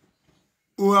doyo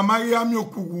o amari ami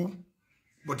okuwu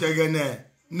botegene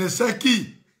ne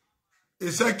seki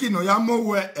no ya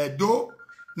mowe edo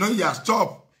no ya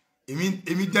stop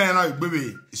emi dan na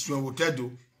igbebe isun wo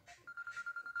tedo.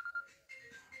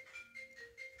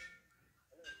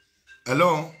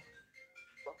 Hello.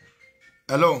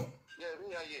 Yeah,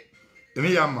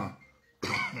 me yama.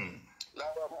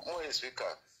 Lava more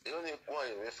speaker. You only one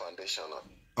in foundation.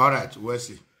 All right, we'll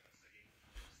see.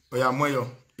 Oya moyo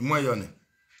ne.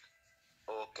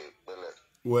 Okay, bele.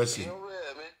 We'll see. You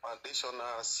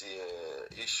foundational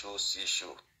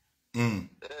issue. Do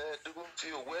you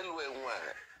feel well why?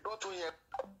 Don't we have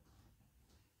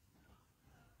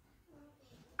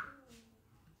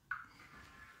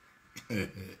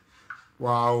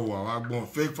wow, agbon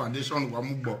fake foundation wa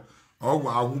mugbo o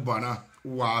wa awubana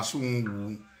wa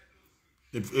sunwu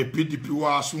e PDP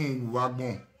wa sunwu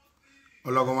agbon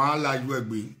ologun wa la ju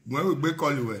egbe won egbe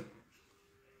koluwe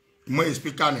mo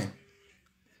speaker ne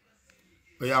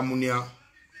oya munia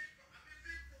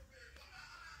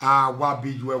wa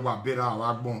biju wa bera wa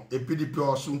agbon e PDP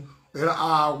osun era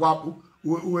wa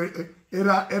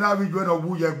era biju no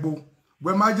wu yegbo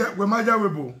we maje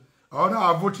webo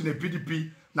ona vote in a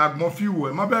PDP na gmofi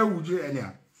we ma ba wuje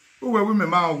enya we me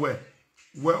ma we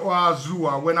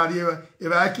azuwa we na e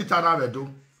ba kita na bedo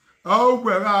o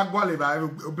we agwa le ba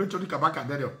obeto di kabaka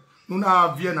dedo nu na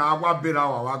vie na agwa bera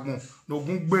wa wagbon no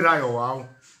gun gbera yo wa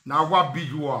na agwa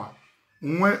bijuwa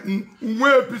nwe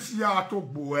episi ya to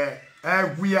gbo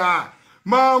egwia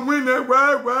ma win we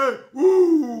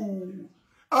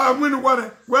I win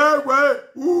what we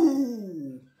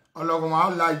ologun ma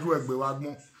la ju egbe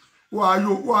wagbon why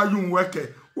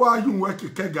you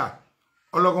work kega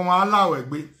ologun ma lawo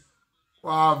egbe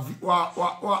wa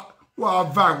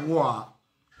va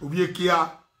obiekia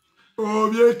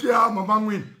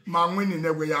ma win ne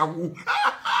we yawu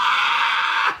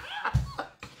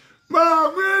ma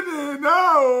win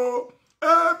now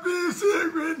ABC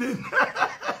winning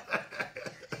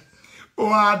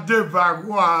wa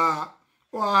devagwa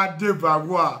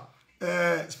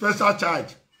special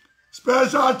charge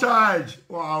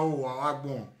wow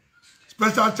agbon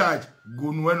special charge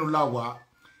gonu enu lawa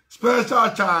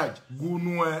special charge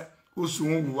gonu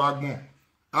osun wu agbon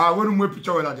wonu mo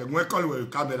picture we la de gwen call we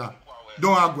camera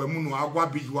don agwe munu agwa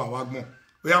bijuwa agbon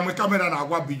oya mo camera na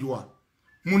agwa bijuwa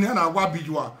muni na agwa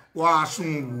bijuwa wa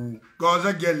asun wu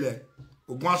goze gele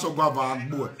ogun aso gwa va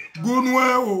agbo gonu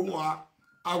wa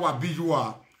agwa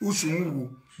bijuwa osun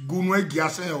wu gonu egi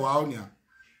asen wa onia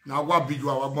na agwa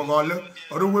bijuwa wa gbogole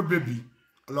oruwe baby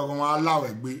ologun wa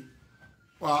lawe gbe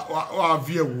wa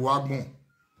vie wu agbon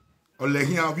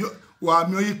olehin wa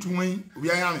mi oyi tunwin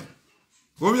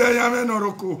obi ayame no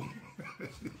roko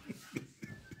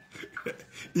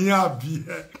iya bi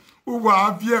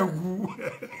wa vie wu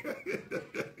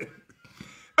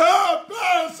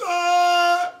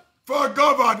for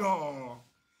governor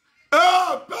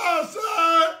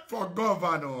for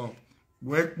governor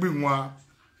we pin wa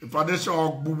foundation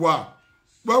ogbuwa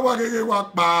wa gege wa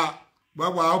pa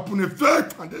wa open a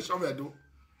fake foundation we do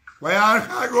wa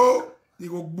ya go ni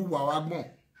go gbuwa wa gbon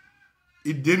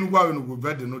idenuwa we no go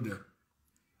vede no de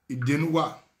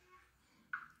idenuwa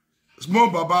small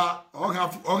baba o ga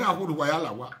ko wa ya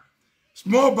lawa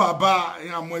small baba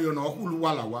ya mo yo no hulu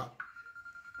wa lawa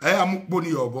amukpo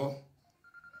ni obo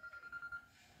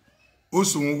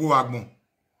osunwo agbon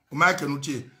o ma kenu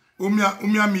che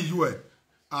omia mi yuwe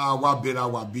wa bera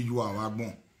wa biju wa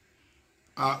agbon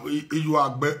iyu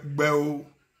agbe o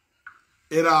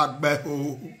era agbe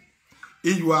o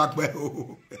iyu agbe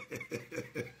o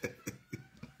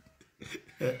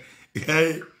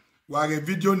wa ge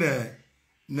video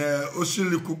ne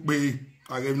osiliku pe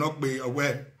age no pe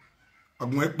owe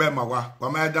ogun epe ma wa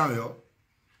ma down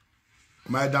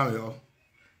yo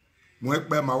mo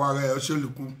epe ma wa re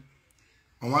osiliku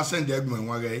won send egbon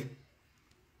won re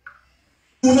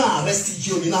una arrest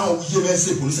you na o je me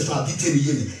say police station detain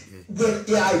you ni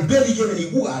when I barely you ni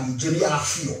who are you je ya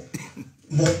fio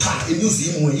mota enu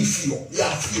si mo ifio ya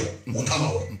fio mota ma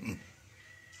wo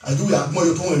I do have more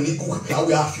than any cook. Now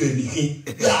we have few.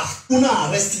 Yeah, una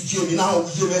arrest you now.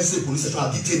 You may say police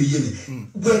are detaining.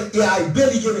 When I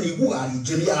barely give any who are you,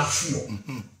 Jimmy, I feel.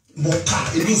 Mota,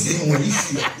 it is in when you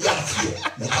feel. Yeah, feel.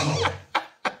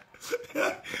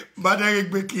 But I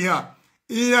break here.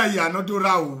 Here, not to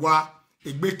rawa.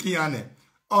 A breaking ane.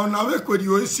 On our could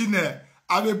you see ne?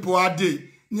 Ave boade.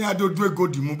 Near do go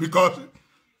dimu because.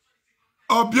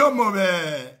 Obiomo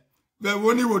be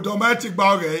woni wo automatic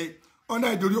bag. On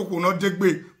I do you not take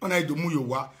big. On I do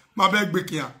muyowa. My bag break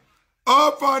here.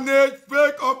 Orphanage,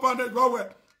 fake orphanage,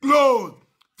 close.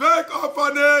 Fake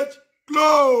orphanage,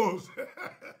 close.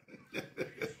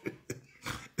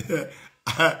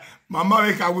 Mama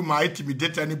make I will my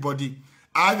intimidate anybody.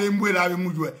 I will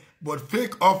move, but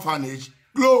fake orphanage,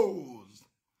 close.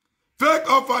 Fake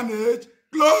orphanage,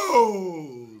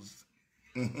 close.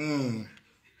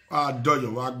 Ah, do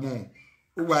you walk more?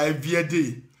 Why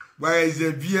VD? Why is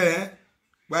a VA?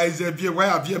 Why is a VA? Why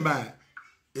are VA man?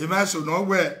 Imagine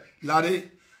nowhere.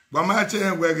 Laddie, but my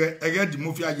chain where I get the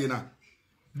movie again.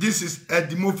 This is a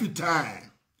Dimorphy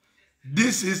time.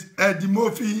 This is a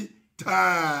Dimorphy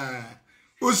time.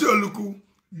 Osioluku,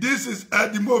 this is a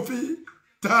Dimorphy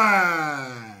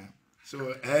time.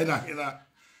 So,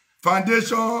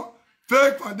 foundation,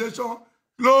 fake foundation,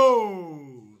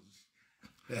 close.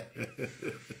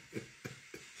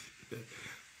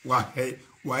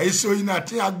 Why so in a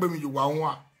tea? You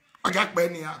want I got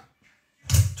penny.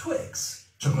 Twix,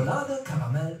 chocolate,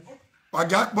 caramel.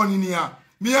 Wagak boninia.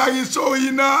 Mi agi so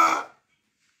ina.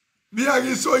 Mi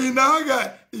agi so ina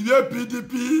ga. Ibe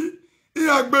PDP. I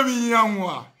agbe mi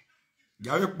yanwa.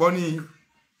 Gawe boni.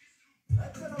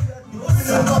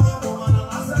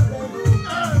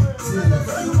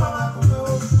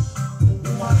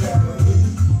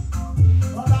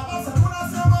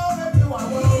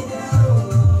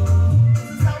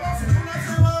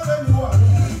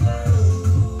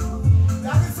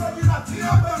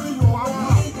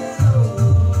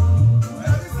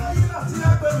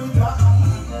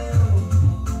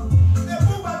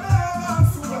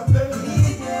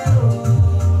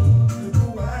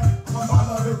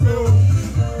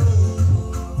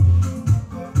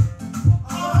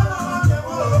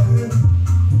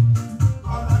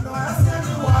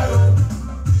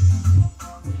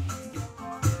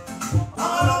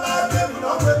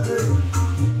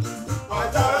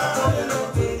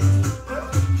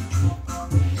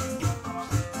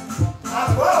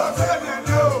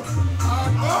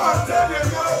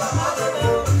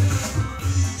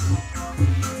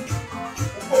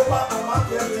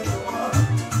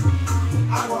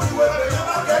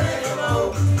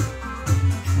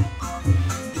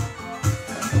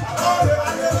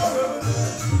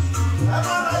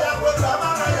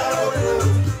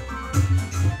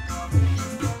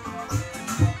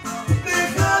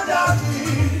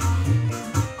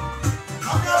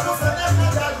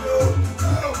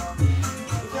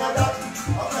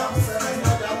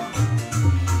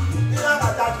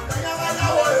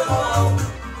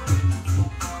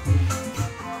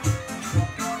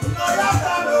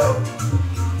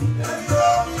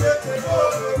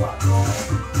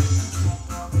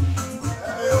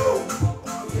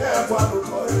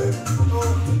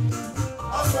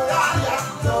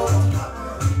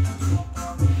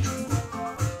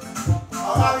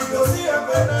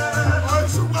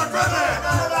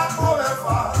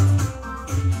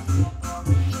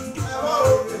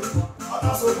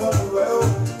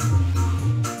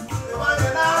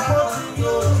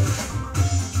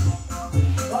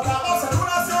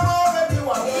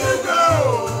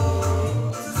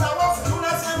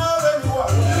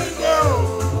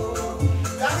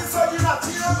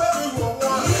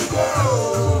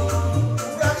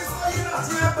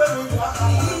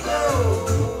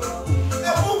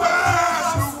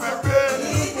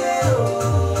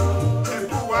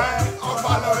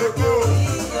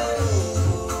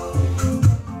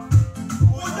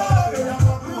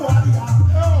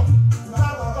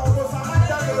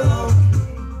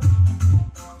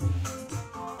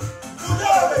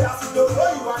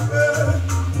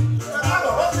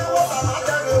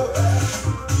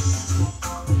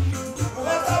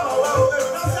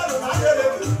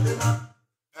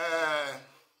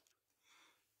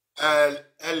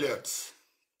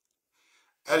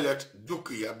 Elliot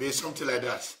Duki, something like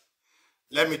that.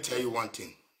 Let me tell you one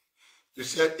thing. You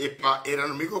said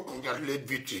Eranamigo congratulate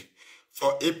victory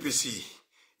for APC.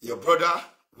 Your brother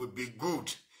would be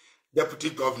good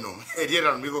deputy governor.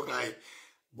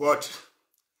 But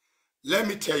let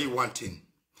me tell you one thing.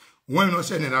 When you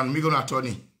say Eranamigo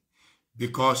attorney,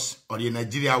 because of the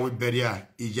Nigeria will bury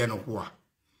Ijanokwa.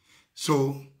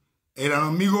 So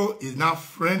Eranamigo is now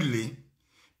friendly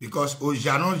Because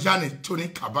Ojano Jane Tony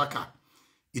Kabaka,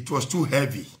 it was too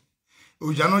heavy.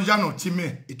 Ojano Jano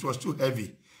Time, it was too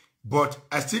heavy. But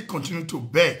I still continue to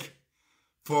beg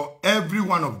for every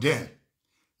one of them.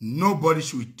 Nobody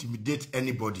should intimidate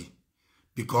anybody.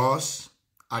 Because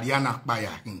Ariana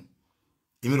Kpaya,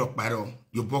 Imiro Kparo,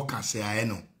 your book can say I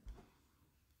know.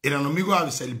 Amigo are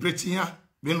celebrating here.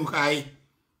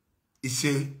 It's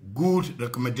a good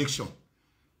recommendation.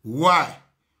 Why?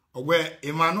 Where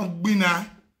Emano Bina,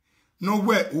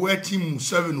 nowhere where team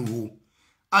 7 who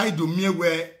I do me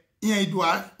where in do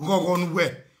I go on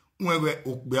where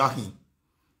Okbeahi.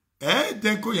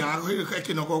 Then go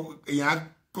ya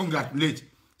congratulate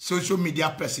social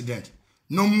media president.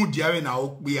 No more daring na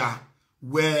Okbea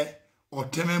where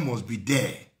Oteme must be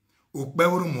there.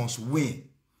 Okbeuru must win.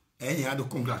 And you had to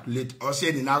congratulate or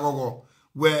say the Nagogo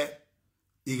where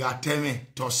he got Teme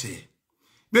to say.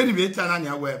 Many better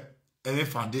where a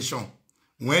foundation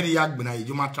when the Yagbina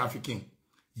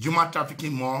human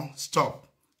trafficking more stop.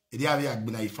 It have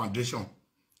Yagbina foundation.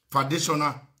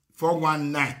 Foundational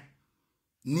 419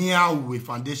 near with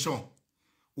foundation.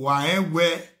 Where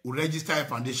we register a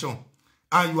foundation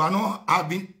and you are not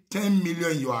having 10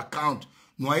 million in your account.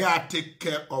 No, I take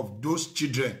care of those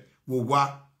children.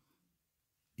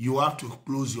 You have to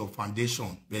close your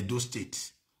foundation by those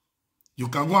states. You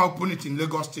can go and open it in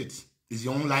Lagos State. It's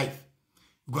your own life.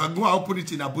 You can go and open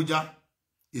it in Abuja.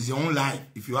 It's your own life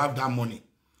if you have that money.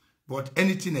 But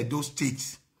anything in those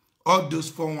states, all those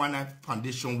 419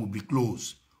 foundation will be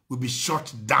closed, will be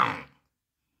shut down.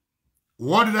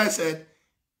 What did I say?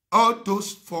 All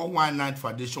those 419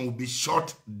 foundation will be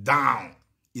shut down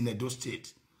in Edo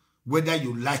State. Whether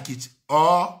you like it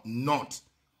or not.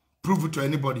 Prove it to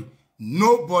anybody.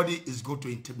 Nobody is going to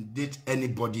intimidate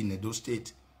anybody in Edo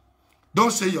State.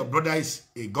 Don't say your brother is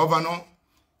a governor,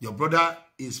 your brother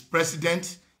is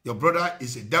president, your brother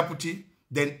is a deputy,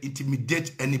 then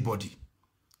intimidate anybody.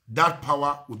 That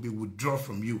power will be withdrawn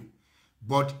from you.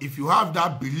 But if you have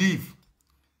that belief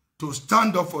to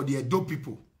stand up for the Edo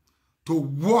people, to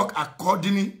work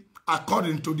according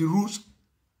to the rules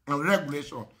and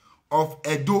regulations of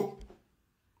Edo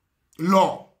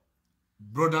law,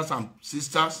 brothers and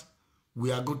sisters,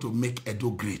 we are going to make Edo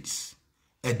great.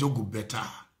 Edo go better.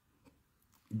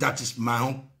 That is my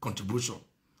own contribution.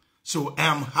 So I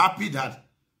am happy that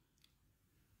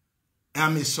I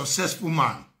am a successful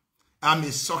man. I am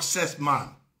a success man.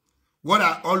 What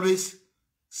I always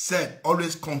said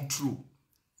always come true.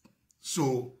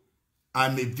 So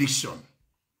I'm a vision.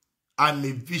 I'm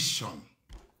a vision.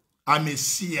 I'm a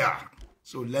seer.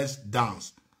 So let's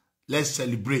dance. Let's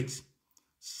celebrate.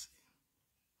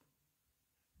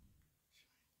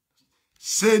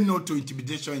 Say no to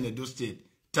intimidation in Edo State.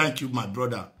 Thank you, my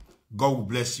brother. God will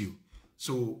bless you.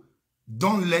 So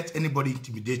don't let anybody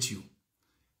intimidate you.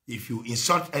 If you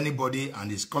insult anybody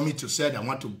and is coming to say, I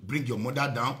want to bring your mother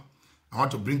down, I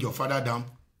want to bring your father down,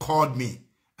 call me.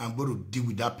 I'm going to deal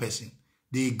with that person.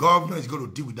 The governor is going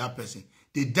to deal with that person.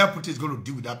 The deputy is going to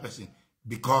deal with that person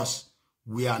because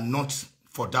we are not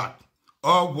for that.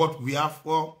 All what we are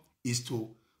for is to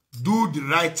do the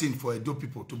right thing for Edo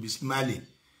people to be smiling.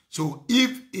 So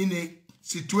if in a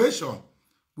situation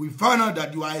we find out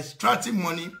that you are extracting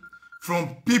money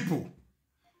from people,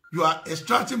 you are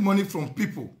extracting money from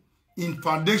people in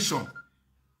foundation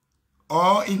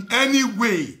or in any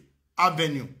way,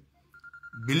 avenue,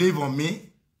 believe on me,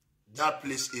 that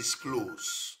place is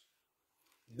closed.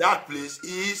 That place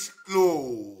is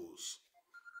closed.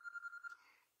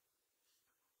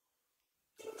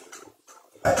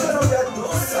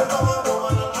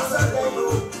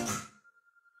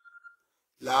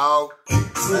 Loud.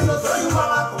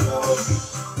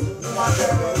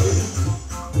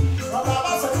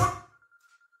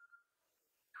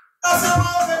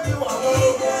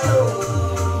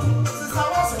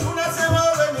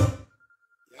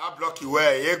 Ya block you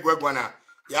where? Ye gwegwana.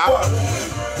 Ya block you.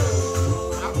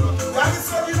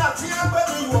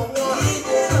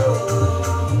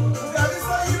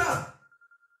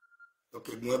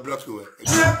 Okay, we block you where?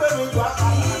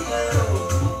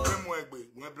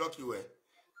 We block you where?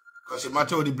 Because it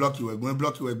matter what the block you where. We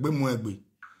block you where.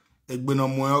 Egbe no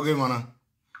mo oge mana.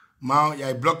 Ma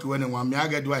ya block you when one me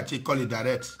get do I take call it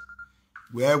direct.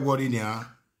 We are worried here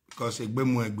because egbe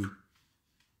mo egbe.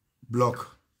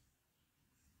 Block.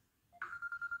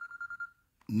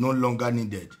 No longer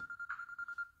needed.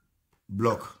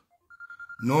 Block.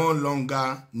 No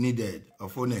longer needed.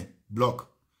 Ofone block.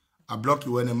 I block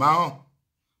you when a man.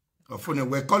 Ofone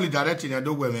we call it direct in a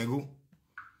do where me go.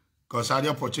 Because I the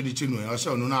opportunity no.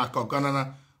 Also no na call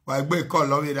Canada. Why egbe call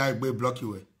love it I egbe block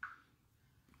you.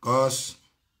 Because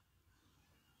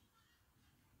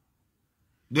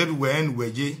They when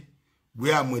weje we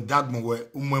are with dagmo we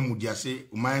mudiase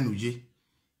umayenuje.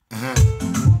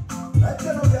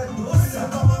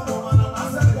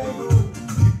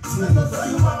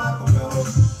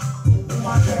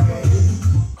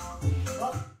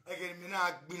 Again, mina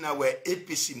bina we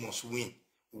APC must win.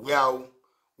 Well,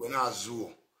 when I zoo,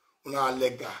 when I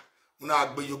lega, when I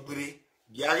be yoguri,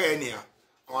 yare enia.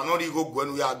 Or not you go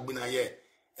when we are bina ye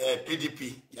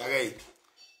PDP yare.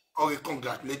 Or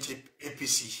congratulate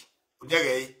APC.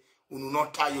 Udere, unu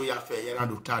not tie your affair yara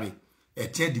do tari.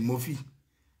 Ete di mofi.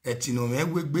 Etino me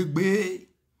we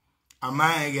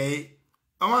amaye.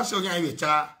 Ama so gan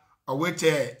wecha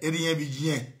awete eriyan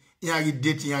bijiyen. Yari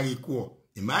date yari ko.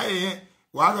 Imaye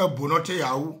wara bo note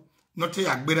yawo. Not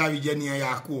a better Virginia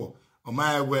Yako, or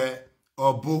my way,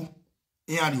 or bo,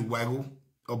 yari waggle,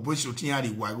 or bush or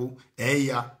tiari waggle,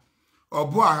 ya, or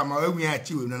boa, we had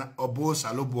children, or bo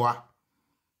saloboa,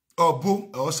 or bo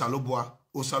or saloboa,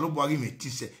 or saloboa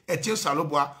metisse, a till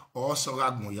saloboa or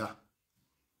soragmoya.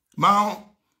 Mao,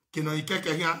 kino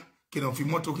ikeke here, kino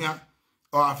fimoto here,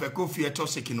 or a feco fiato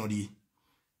sekinodi.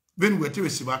 When we to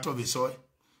receive out of the soil,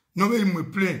 no way we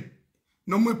play,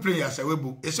 no more play as a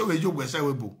webo, it's always your west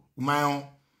webo. My own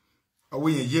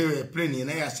away a year playing in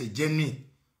I say Jenny.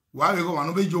 While we go on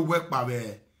over your work by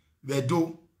the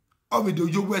do, or we do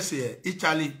your west here,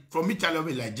 Italy from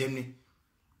Italy like Jenny.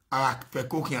 Ah, for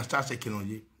cooking and start second on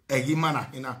you. A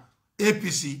gimana in a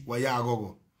APC where ya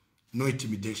go. No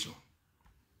intimidation.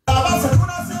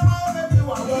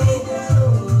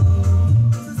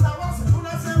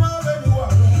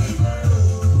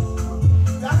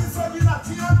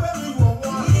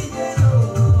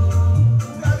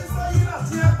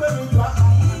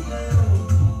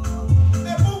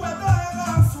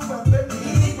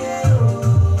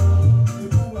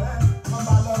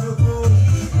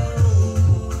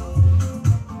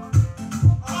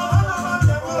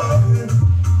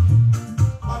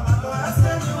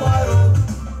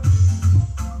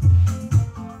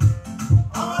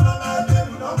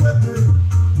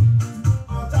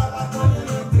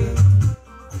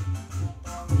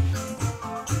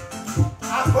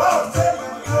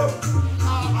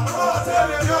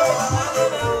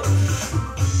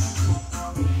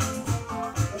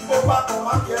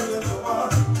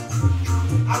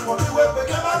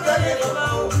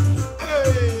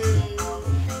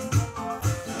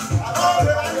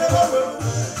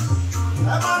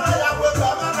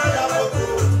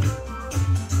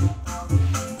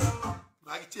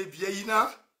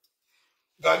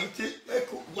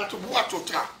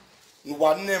 You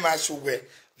want name I should wear.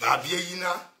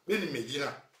 Babiena, Benny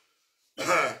Medina.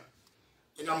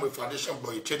 You know, my foundation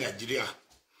boy to Nigeria.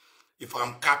 If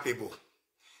I'm capable,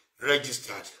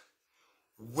 registered,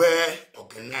 well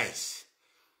organized.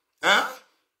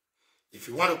 If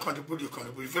you want to contribute, you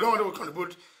contribute. If you don't want to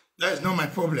contribute, that is not my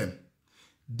problem.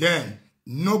 Then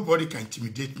nobody can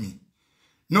intimidate me.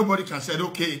 Nobody can say,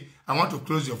 okay, I want to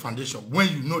close your foundation when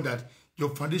you know that your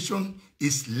foundation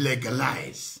is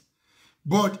legalized.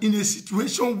 But in a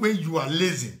situation where you are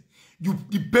lazy, you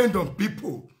depend on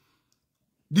people.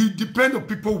 You depend on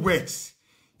people's words.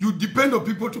 You depend on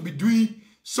people to be doing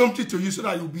something to you so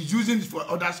that you'll be using it for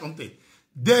other something.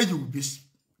 There you will be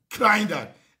crying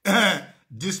that,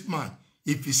 this man,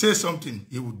 if he says something,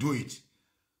 he will do it.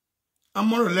 And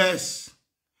more or less,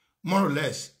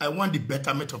 I want the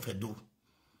betterment of Edo.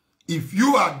 If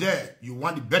you are there, you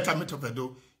want the betterment of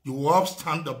Edo, you will all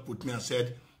stand up with me and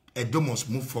said, Edo must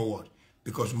move forward.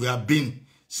 Because we have been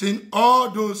seeing all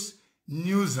those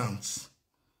nuisance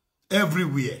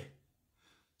everywhere.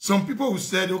 Some people who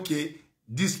said, okay,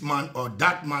 this man or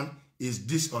that man is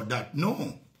this or that.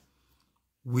 No.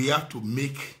 We have to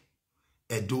make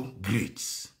Edo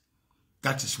great.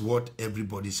 That is what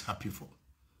everybody is happy for.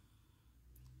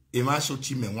 Emaso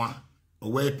chimewa,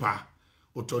 owepa,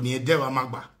 otoni edewa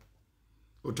magba.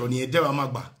 Otoni edewa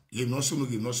magba. Give no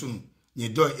sunu. Nye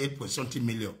do 8.something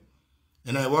million.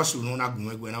 And I was known as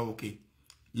okay.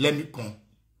 Let me come.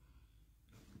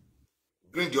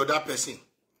 Bring the other person.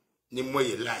 Nimo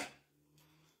ye lie.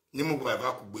 Nimo go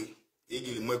avakube.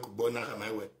 Egi limo kubo na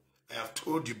kamawe. I have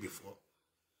told you before.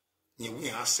 We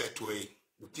are set way.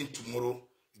 Within tomorrow,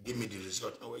 give me the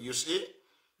result. You see,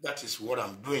 that is what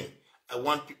I'm doing. I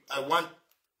want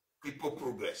people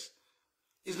progress.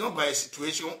 It's not by a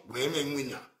situation where I'm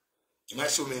winner. You might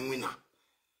show me winner.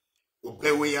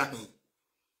 Obey way yani.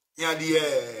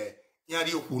 Yadi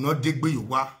who not dig be you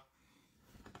wa.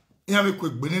 Yabe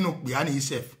quick benino behind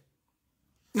himself.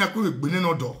 Yaku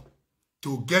benino door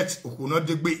to get who not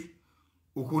dig be.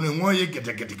 Who ne more ye get.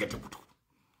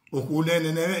 Who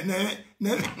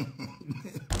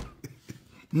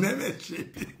ne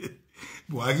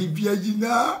Buhari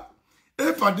Viajina,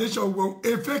 a foundation will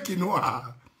a fake in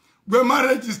her. When my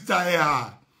register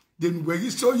her, then where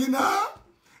you saw you now,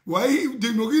 why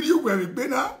did not give you where it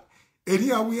been?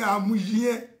 Any we are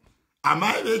Mujier. Am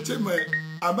I waiting?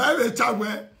 Am I waiting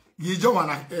where you don't want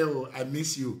to hell? I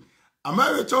miss you. Am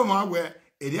I waiting where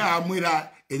Edia Amura,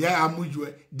 Edia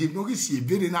Amujue, did not see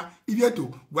very now, if you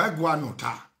to where go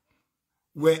nota.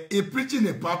 Where a preaching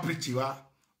a power preacher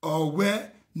or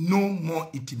where no more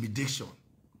intimidation.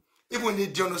 Even the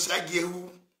genocide Gehu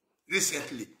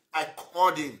recently, I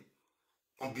called him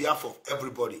on behalf of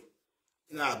everybody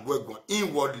in our Gwegwa,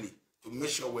 inwardly, to make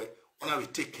sure we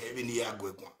take care of any year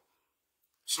Gwegwa.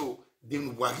 So, they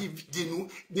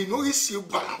know it's you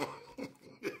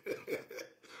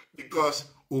because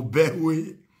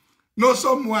obey no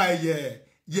somewhere,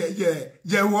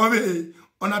 worry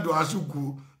on a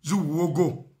doazuku,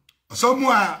 zuwogo.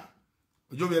 Somewhere,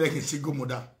 you will like a single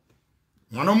mother.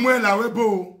 One of my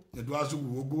lawebo. The doors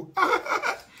will go.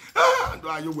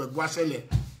 Do you were guasele?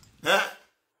 Eh?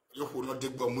 You will not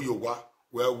dig Bamuyowa.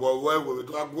 Where we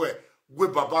do go,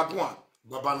 Baba,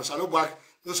 Baba no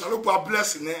Saloba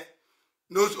blessing, eh?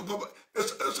 No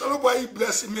Saloba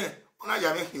blessing me. On a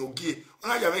yamin yogi,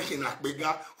 on a yamin like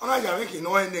bigger, on a yamin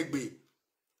no enegbe.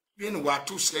 Being what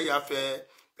to say affair,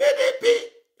 Perepe.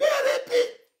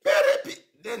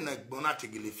 Then a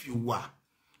bonatigil if you were.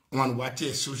 One what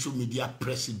a social media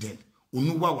president.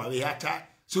 Unuwa waweyata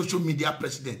social media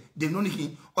president. They know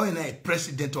him or in a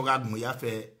president or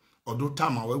Agmoyafe or do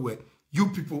time where you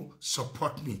people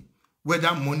support me,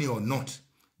 whether money or not.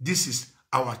 This is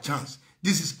our chance.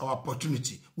 This is our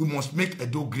opportunity. We must make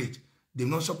Edo great. They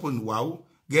not support wow.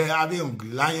 Get ave on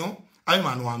lion. I'm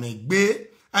an one be.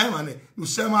 I'm an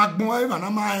Usema Agmo.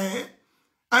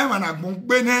 I'm an Agbon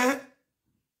Bene.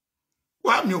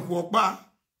 What me walk ba?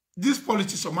 This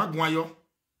politics of Magwayo.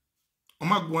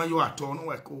 Omagwanyo ato no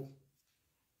weko.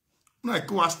 Na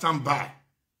eko stand by.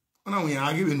 Ona we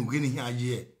agebe no geni here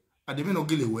ye. Ademe no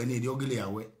gele we ni de ogele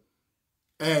awe.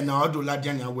 Na odo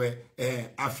ladian awe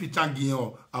African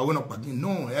gion awe no pagin.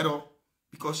 No, ero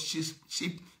because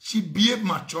she behave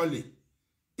maturely.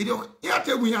 Ido ya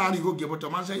te we ya go give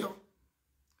but man say yo.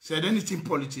 Said anything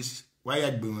politics why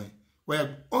agbe why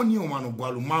oni o manu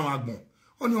gwalu mama agbon.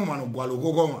 Oni o manu gwalu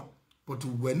gogo. But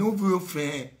we no real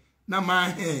friend na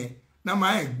my na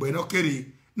my no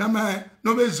keri na my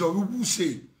no be zo wu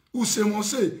se mo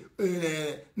se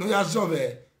no ya zo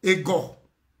be ego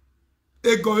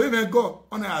e me go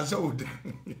ona ya zo de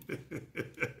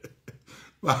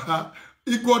ba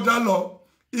igwo dalo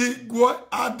igwo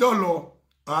adolo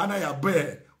ana ya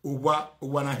be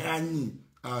owa na hanyi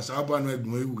asaba no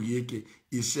egun ewu yeke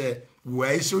ise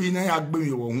we so yin ya gbe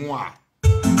mi wo hu a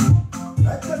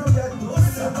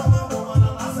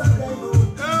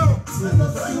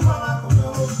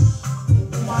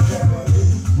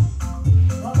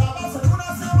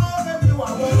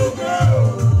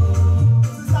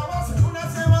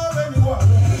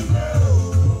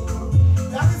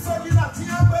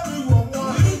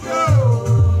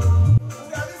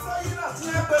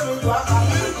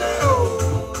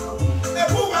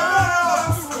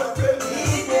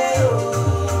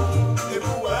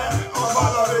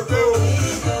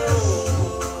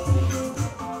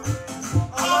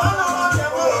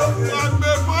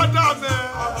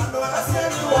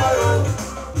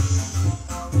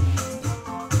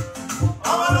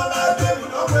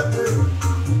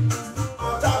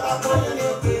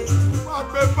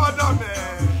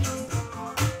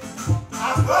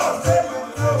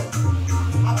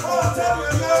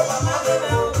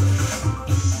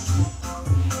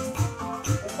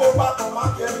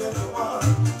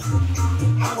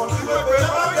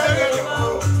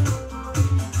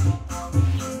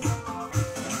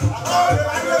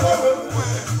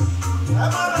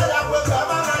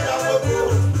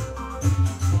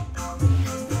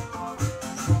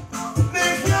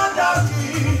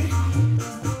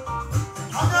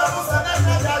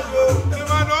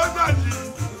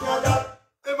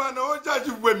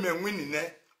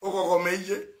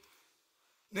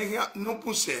no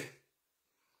puse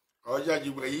oja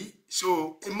jiwe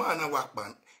so imana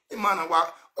wakban imana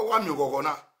wa mi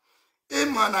gogona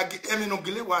imana gi emi no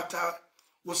gele wata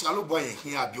wo salo boy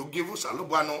hin abi o give salo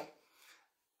boy no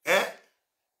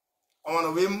ona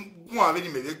we gun abi ni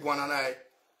mebe gun na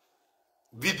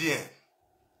vidien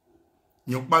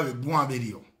nyokpa we gun abi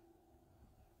rio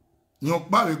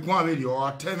nyokpa we gun abi rio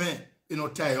o teme ino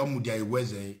tai o mudia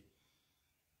iweze.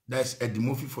 That's a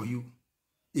demofi for you.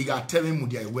 You got tell me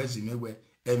mudia iweze mewe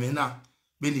emena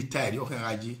beni tai o kan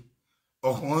aji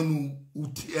o honu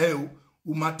utie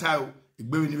u matao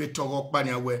egbe ni we togo pa ni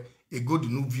awe e go di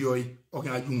nu vioi o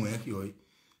kan aju won e ki oi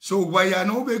So why I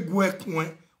no be go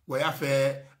ekwen why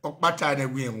afa okpata na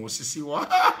wi en osisi wa.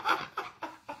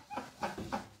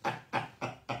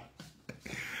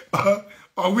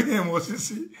 Oh we en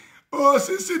osisi. Oh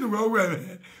sisi no we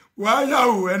why ya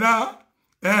we na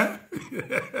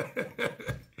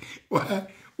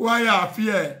why ya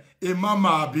fear e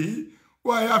mama bi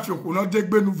why ya fi ko no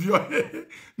degbe nu vio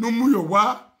no mu yo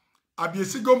wa abi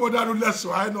esigo moda no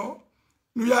leso ai no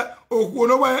nu ya okwo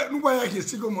no why ya ke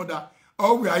sigo moda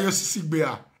o we ayo sisi gbe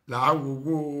a la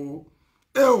wo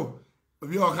o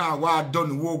bi o ka wa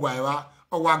don wo gwa wa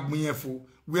o wa gbin efo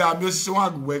we abi osisi wa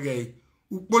gwe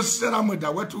upo sera moda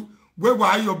wetu we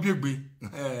wa ayo biegbe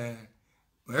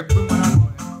we pe mara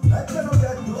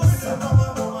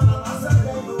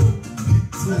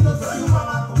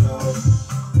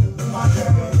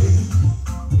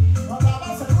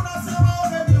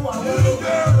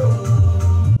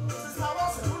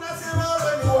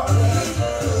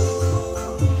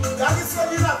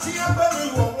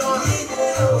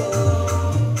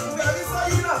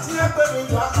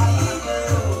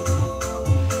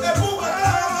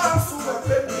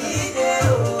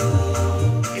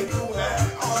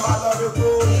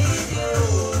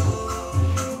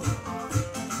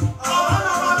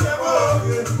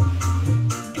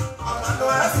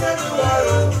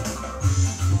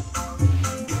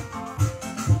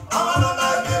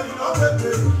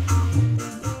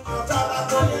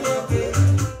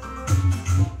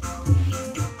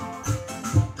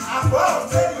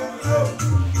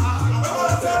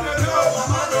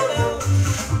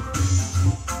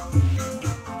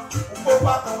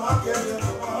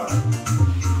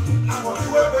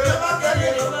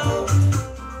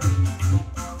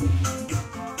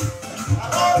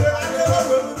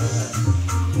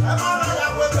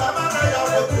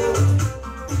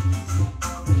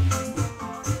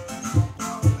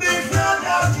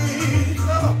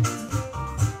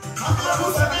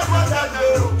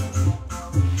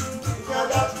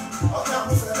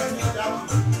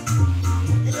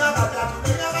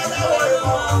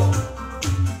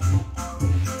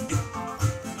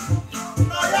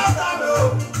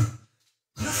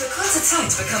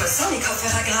Bekomme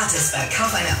Sony-Kopfhörer gratis beim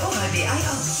Kauf einer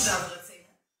Oral-B-I-O.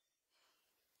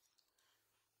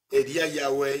 Edia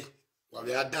Yahweh, what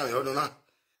we are down, you know.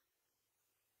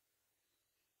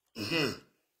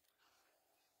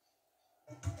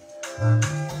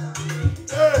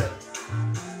 Hey,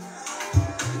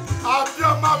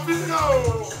 after my video.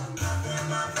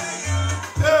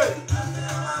 Hey,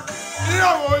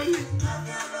 Yahweh.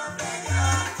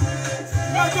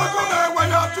 Let's go where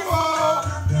you are to.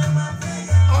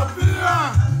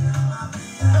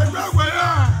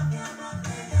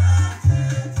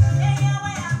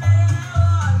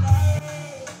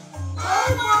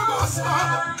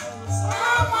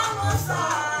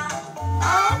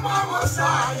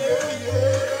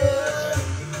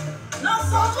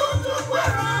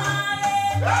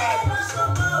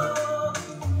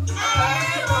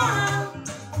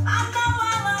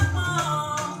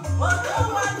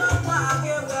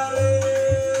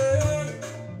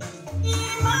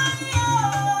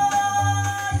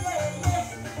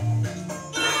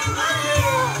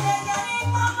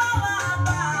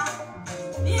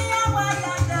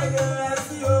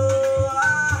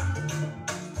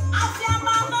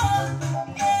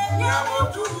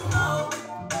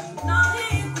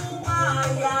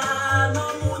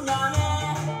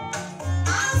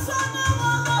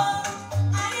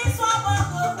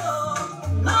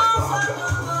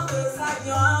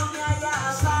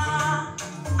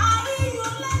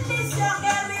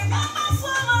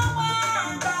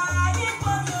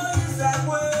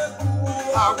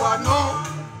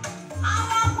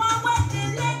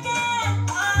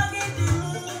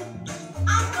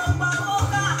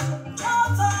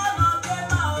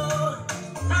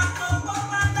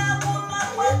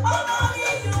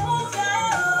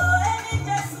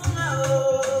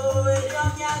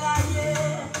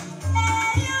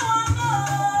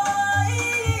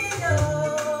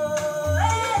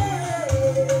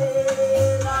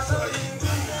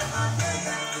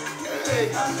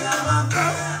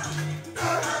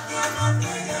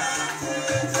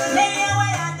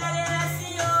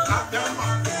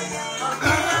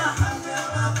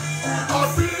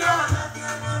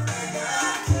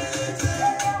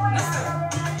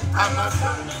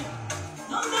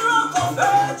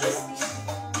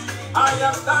 I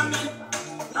am standing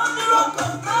on the rock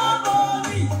of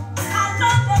Calvary. I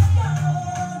know the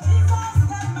God, Jesus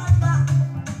had my back.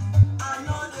 I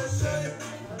know the shame.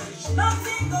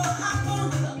 Nothing go happen.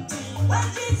 When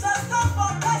Jesus come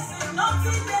for blessing,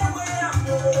 nothing they will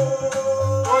happen.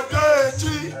 Okay, G.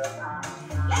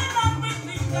 Let them bring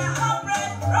me their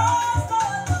bread, rose,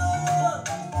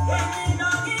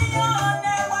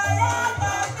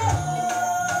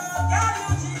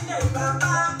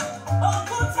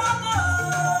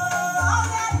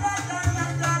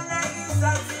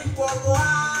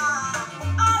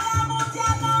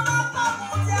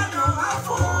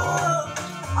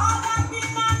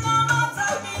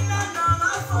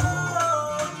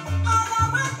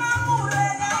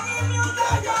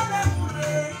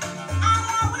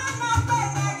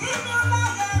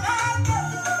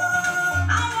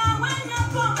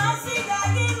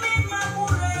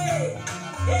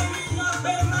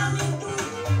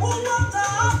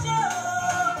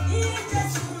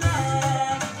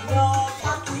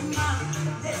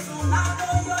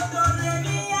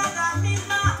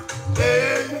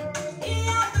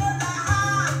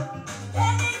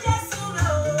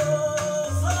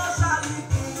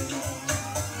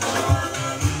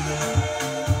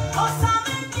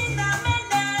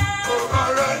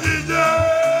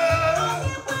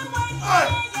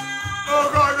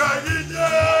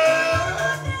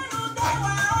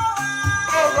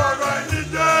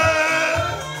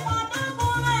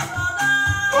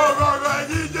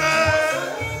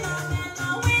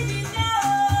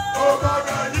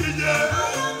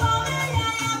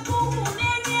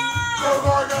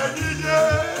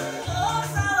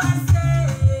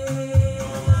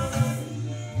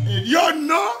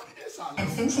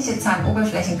 Empfindliche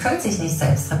Zahnoberflächen können sich nicht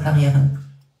selbst reparieren.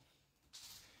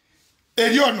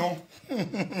 Eliono.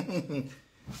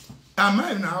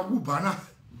 Amen na ubana.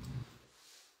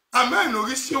 Amen no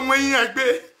risi onwe yin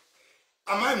agbe.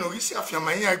 Amen no risi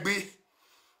afiama yin agbe.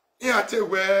 Yin te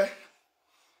we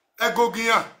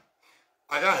egogian.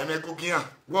 Ada em egogian.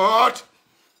 What?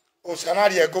 O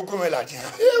sanari egogo me la dia.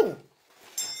 Ewu.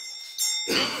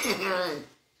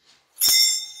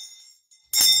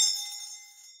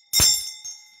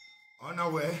 Ona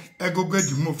we egogo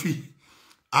edimofi.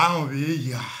 Ahun we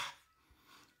ya.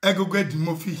 Egogo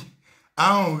edimofi.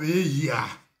 Ahun we ya.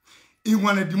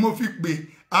 Iwan edimofi gbe.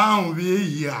 Ahun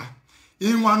we ya.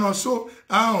 Iwan oso.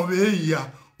 Ahun we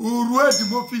ya. Uru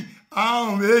edimofi.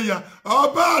 Ahun we ya.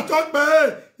 Oba to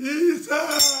gbe. Ise.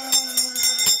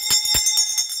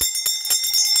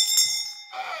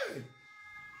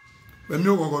 When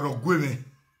you go no gwe me.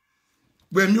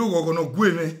 When you go no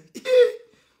gwe me.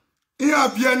 Iya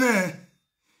biene.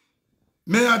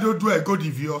 Me ado do e go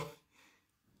divio.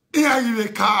 Iya yiwe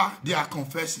ka they are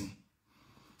confessing.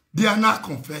 They are not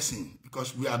confessing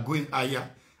because we are going higher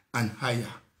and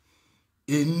higher.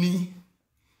 Eni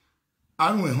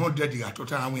anu 100 ga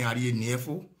total anu ari eni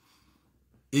efo.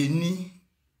 Eni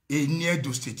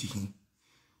Edo state hin.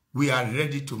 We are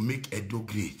ready to make Edo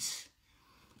great.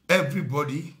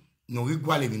 Everybody no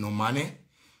equal even no money,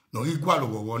 no equal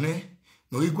wogone,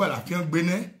 no equal afian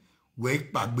gbene, we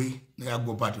pagbe na ya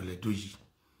go battle le doji.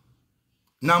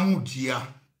 Namu dia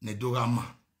ne dorama.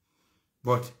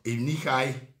 But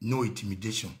enikai no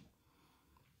intimidation.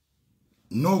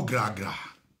 No gra.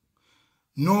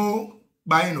 No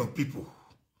buying of people.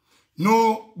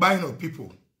 No buying of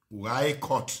people. Why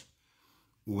court?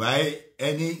 Why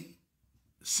any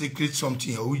secret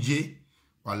something oje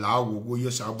wala wo yo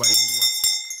saba iwa.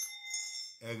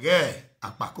 Ege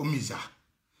apakomiza.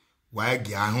 Why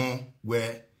giahon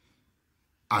where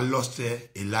I lost a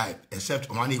life except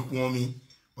omani kuomi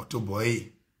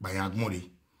otoboy by agmori.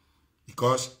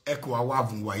 Because Eko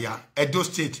awavun waya, Edo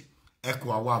State,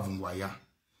 Eko awavun waya.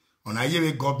 On a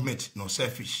yewe government no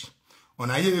selfish. On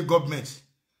a yewe government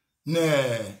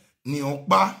ne ni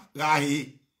okpa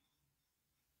rahi.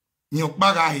 Ni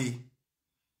okpa rahi.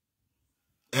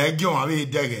 Egyo awe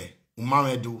dege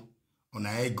umamedu. On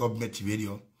a government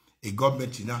video. A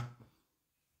government na.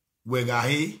 We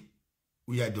rahi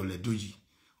uya dole doji.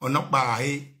 On okpa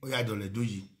rahi uya dole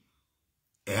doji.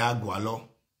 E agwalo.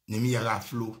 Nemi yaga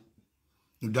flow.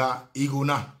 Nuda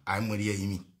igona aimori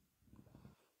yimi.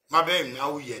 Mabe na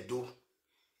uye do.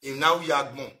 Im na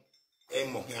uyagbon e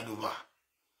mo yado ba.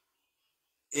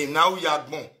 Im na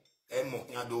uyagbon e mo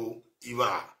yado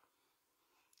iba.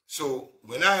 So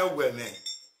when I wear me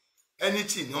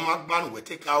anything no magban we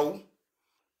take out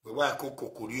we wa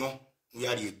kokorion we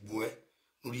are egbu e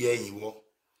uri eyin wo.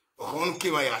 Ohun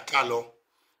ke ma ya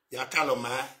talo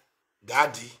ma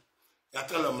daddy ya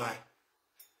talo ma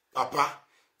papa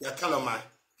ya tell my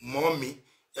mommy,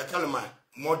 ya tell my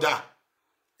mother,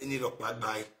 any look back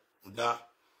by da.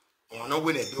 On no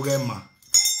win a dogma.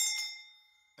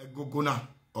 A goguna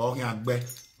or yagbe.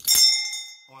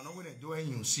 On no win a doing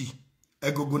you see.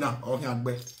 A goguna or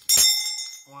yagbe.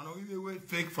 On no even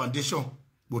fake foundation,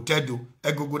 botedo,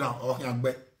 a goguna or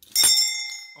yagbe.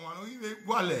 On no even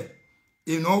wale.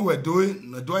 You know we're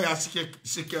doing the doya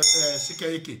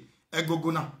security, a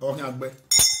goguna or yagbe.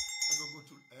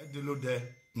 Delo de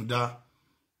nuda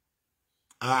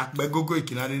akpegogo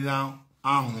ikinari na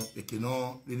ahun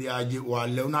ekino riri aje wa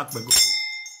le una akpegogo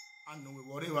anu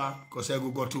we worry wa ko se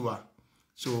gogo tu wa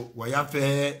so wa ya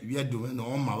fe wi edo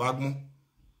no ma wagbon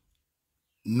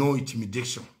no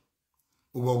intimidation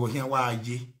ogogo hian wa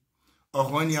aje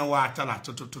ohon ni wa atala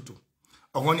totototo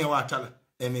ohon ni wa atala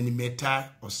emeni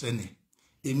meta osene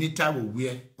enita wo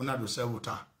we una do se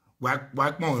wuta wa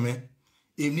pon me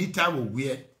enita wo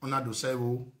we ona do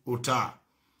servo ota.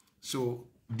 So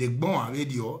the bon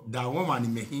radio that woman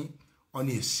in making on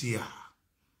a seer.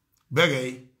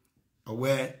 Very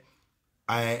where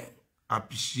I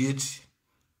appreciate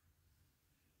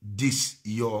this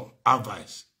your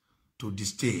advice to the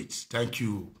state. Thank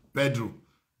you, Pedro.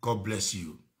 God bless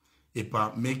you.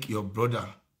 Epa, make your brother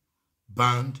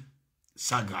band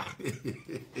saga.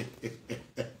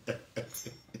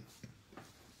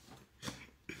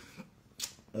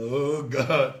 Oh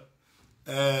God.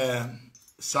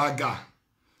 Saga.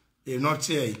 If not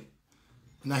say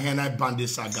na hena band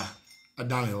saga.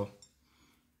 Adam yo.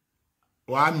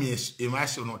 Why me if I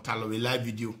say not tell a live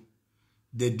video.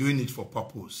 They're doing it for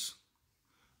purpose.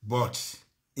 But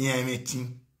in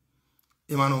meeting,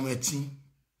 Emmanuel meeting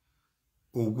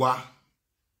Owa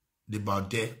the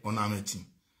baude on a meeting.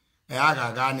 I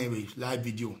aga gane with live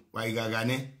video. Why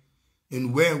gagane?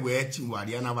 in where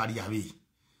Tiwariana Variavi,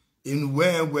 in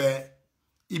where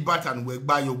Ibatan will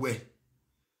buy your way.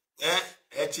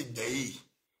 Eti day,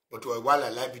 but while I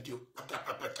live video,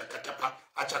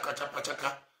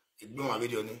 achaka, ignore my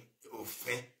video,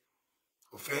 ofe,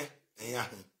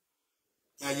 and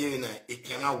yahin, it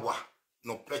cannot wa,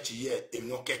 no pletchy yet,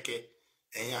 no keke,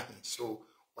 and yahin. So,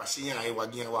 was seeing I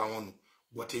wagin one,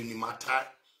 but in the matter,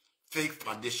 fake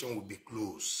foundation will be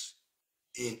closed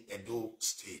in Edo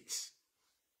State.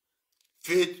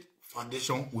 Fake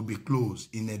foundation will be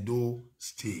closed in Edo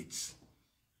State.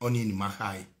 Only in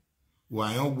Mahai.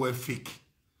 Why wear fake?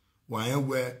 Why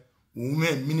wear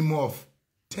women minimum of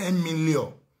 10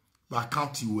 million by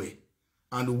county way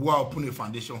and the war upon a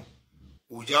foundation?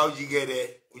 Ujao you get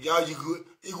it, Ujao you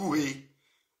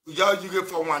get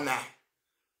 419.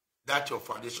 That your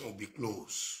foundation will be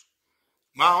closed.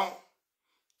 Now,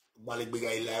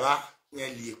 Balibega Ilara,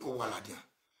 nearly a Waladia.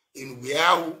 In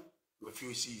where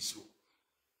you see so.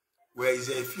 Where is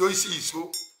a few see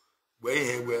so?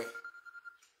 Where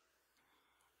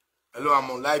hello,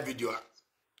 I'm on live video.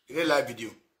 Is it live video?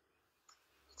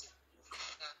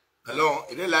 Hello,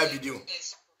 is it live video?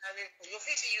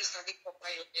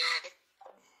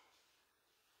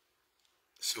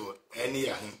 So, any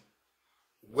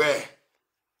where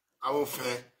our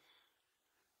friend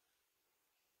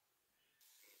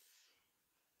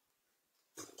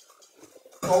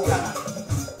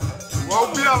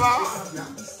what we are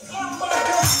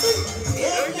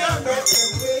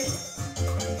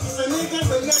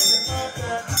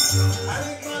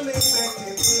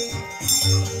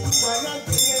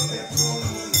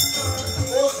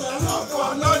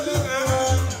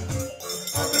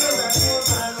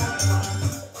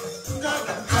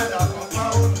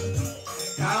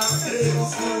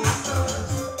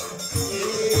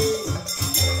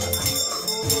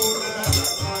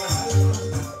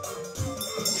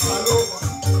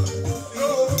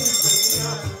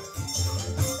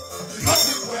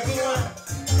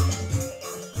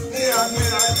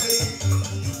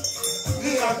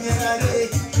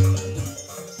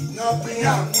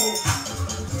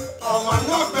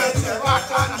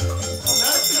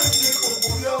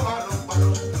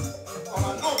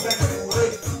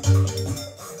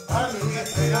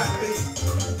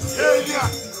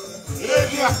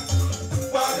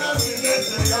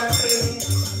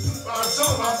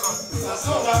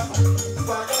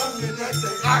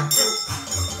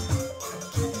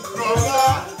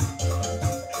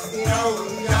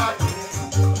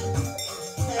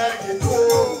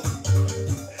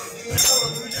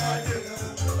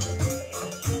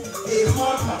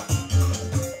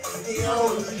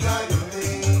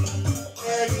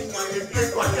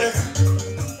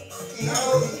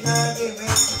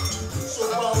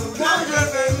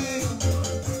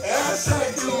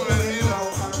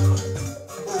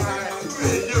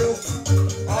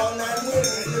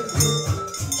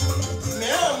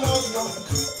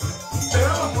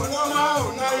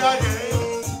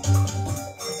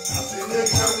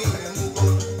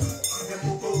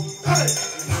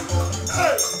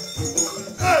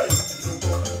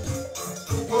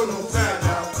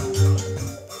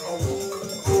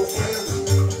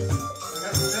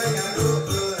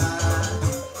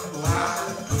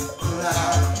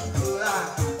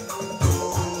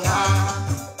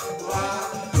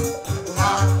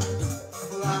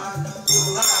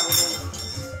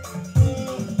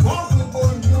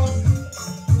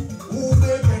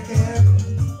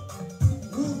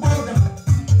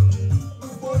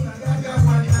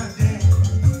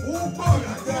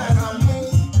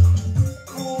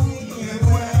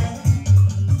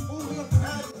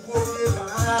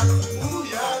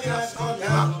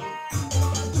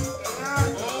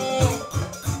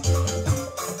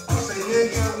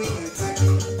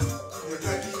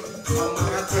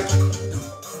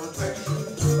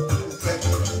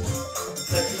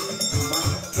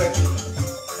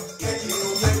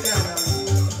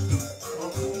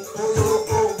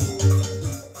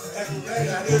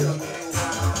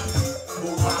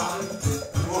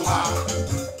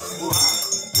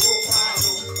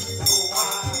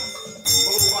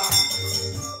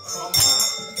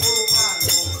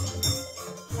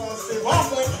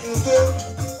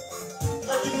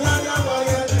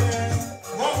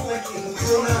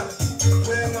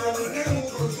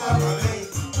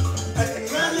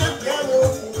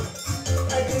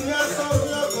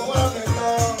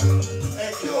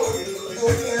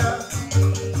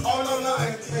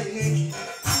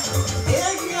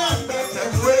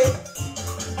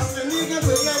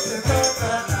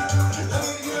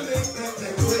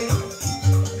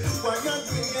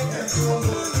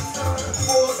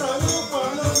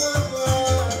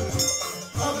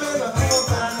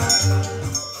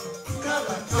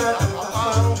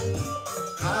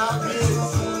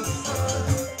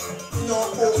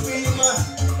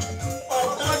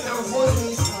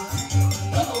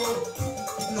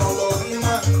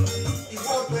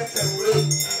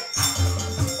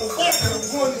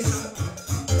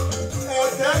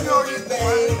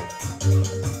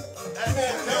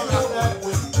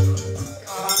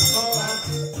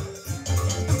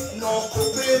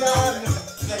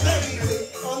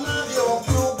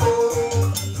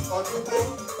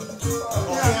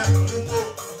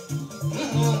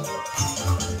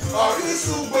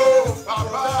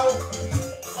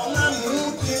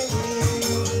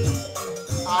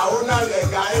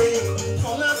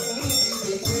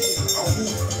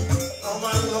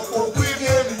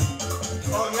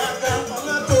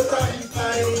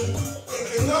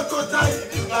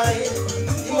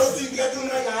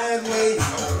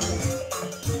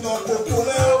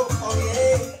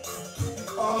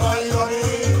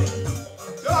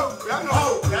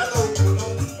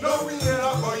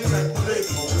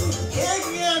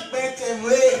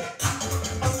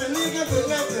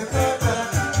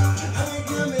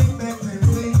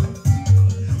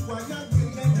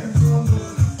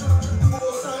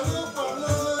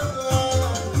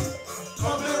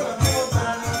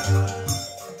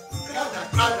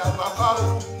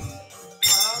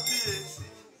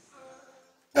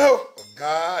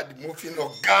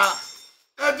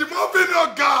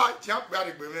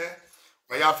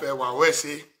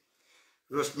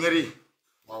Rosemary,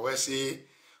 wawese,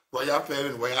 waya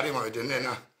fair, wayari ma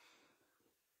denena.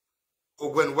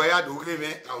 Ogwen waya do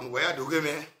game, and waya do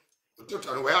game,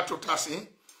 total waya to tassing,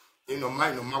 in no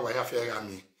mind no ma waya fair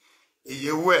me.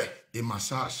 Iye we a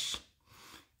massage.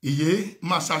 Iye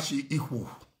massage ihu.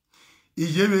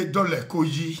 Iye we dole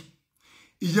koji.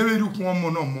 Iye we rukun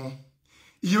monomo.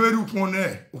 Iye we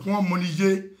rukun ukun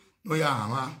monije no ya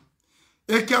ama.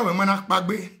 Eke we mana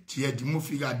pagbe ti e di mo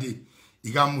figade.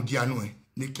 Iga mudianu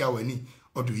ni kiawe ni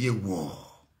odu ye wo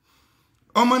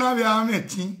omana be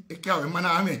ameti e kiawe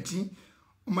mana ameti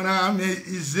omana ame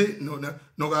ize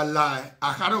no ga la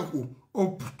akaroku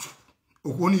oputu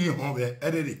okoni hon be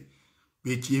edede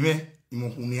be tieme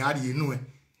imohuni ari enu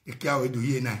e kiawe do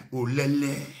ye na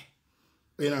olele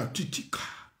e na titika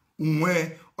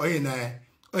unwe oyena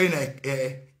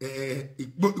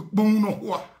igbohun no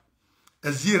ho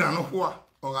ezira no ho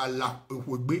o ga la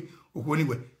ogbe okoni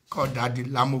we call daddy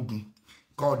lamogun,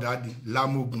 call daddy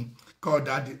lamogun, call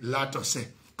daddy latose,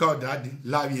 call daddy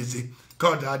lavieze,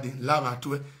 call daddy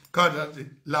lavatue, call daddy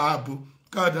labu,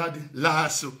 call daddy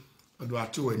laso. Odo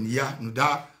atu eniya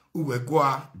nuda uwe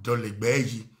kwa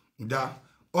dolegbeyi nuda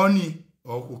oni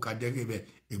oku kadegebe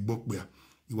egbopea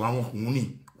iwa won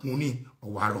kuni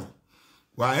owaro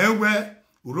wa ewe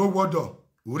urowodo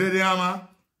urere ama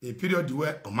a period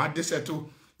we o ma deseto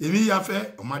emi ya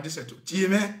fe o ma deseto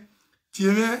tieme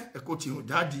ekoti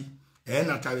daddy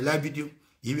na tawe live video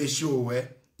ibe show we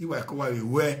iwa ko wa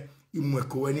we imu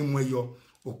eko we ni mu yo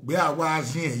ogbe awa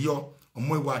azin eyo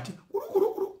omo iwa ti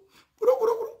kuru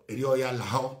eri oya la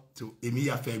ho to emi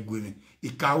ya fe gwe mi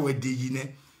ikawe de yi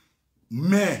ne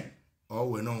me o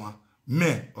we no wa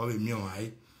me o be mi o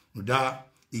ai nuda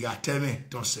iga teme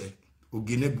to se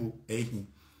ogenebu ehin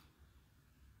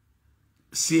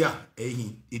sia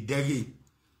ehin idegi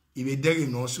ibe degi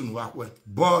no sunu wa kwe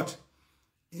but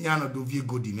ya no do vie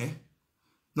godi me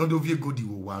no do vie godi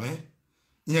wo wa me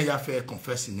ya fe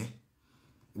confess ni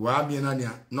wa bi na ni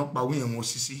no pa wi en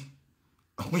osisi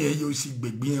awon ye yo si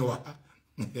gbegbe wa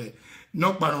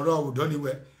no pa no ro do ni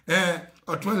we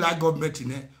otun la government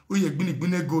ne o ye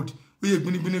gbini gold o ye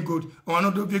gbini gold won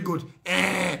no do vie gold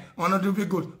won no do vie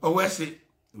gold o we se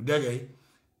udege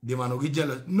de man o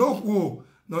jealous no wo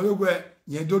no yo we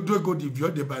yen do godi bio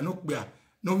de ba no pe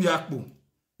no wi apo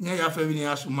ya fe wi ni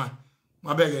asuma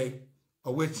ma bege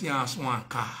o we ti asun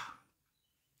aka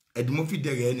edimo fi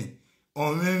dege ni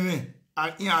o meme a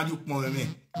ri pon meme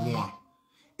ruan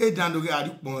e dan do ga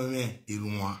ri pon meme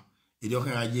ruan e do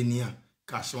kan aje ni a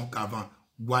ka son kavan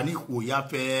wa ni ko ya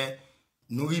fe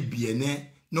no ri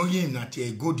biene no yin na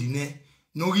te godi ne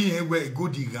no ri ewe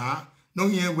godi ga no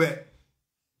yin ewe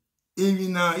emi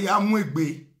na ya mu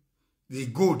egbe the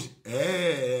gold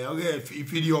okay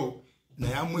video na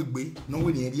ya mu egbe no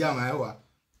we ni ri ama ewa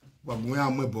wagun ya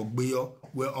mu ebo gbe yo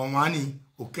we onwani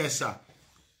okesa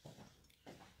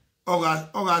oga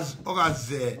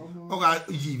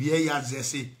yivie ya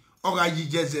zese oga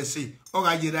yije zese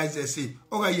oga yira zese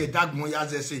oga ye dagbon ya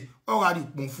zese oga ri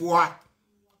pon fuwa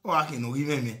oga kinu ri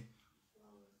meme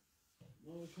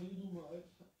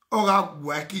oga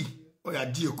waki oga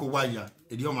di oko waya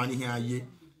edi o ma ni hin aye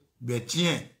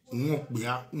betien won pe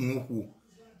a won ku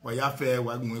wa ya fe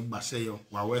wagun gbase yo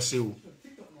wa wese o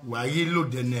wari lo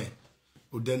dene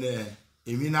o dene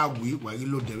emi na gwi wari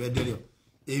lo de wedere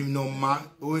emi no ma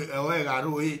o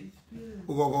garo e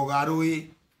o gogo garo e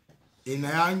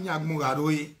ina anya gmu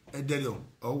garo e edere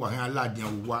o wa han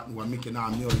aladian wa mi ke na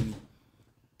mi o ni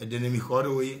edene mi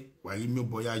khoro e wari mi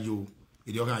boya yo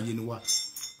ide o kan je ni wa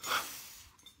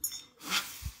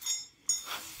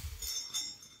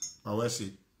I will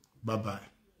say bye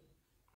bye.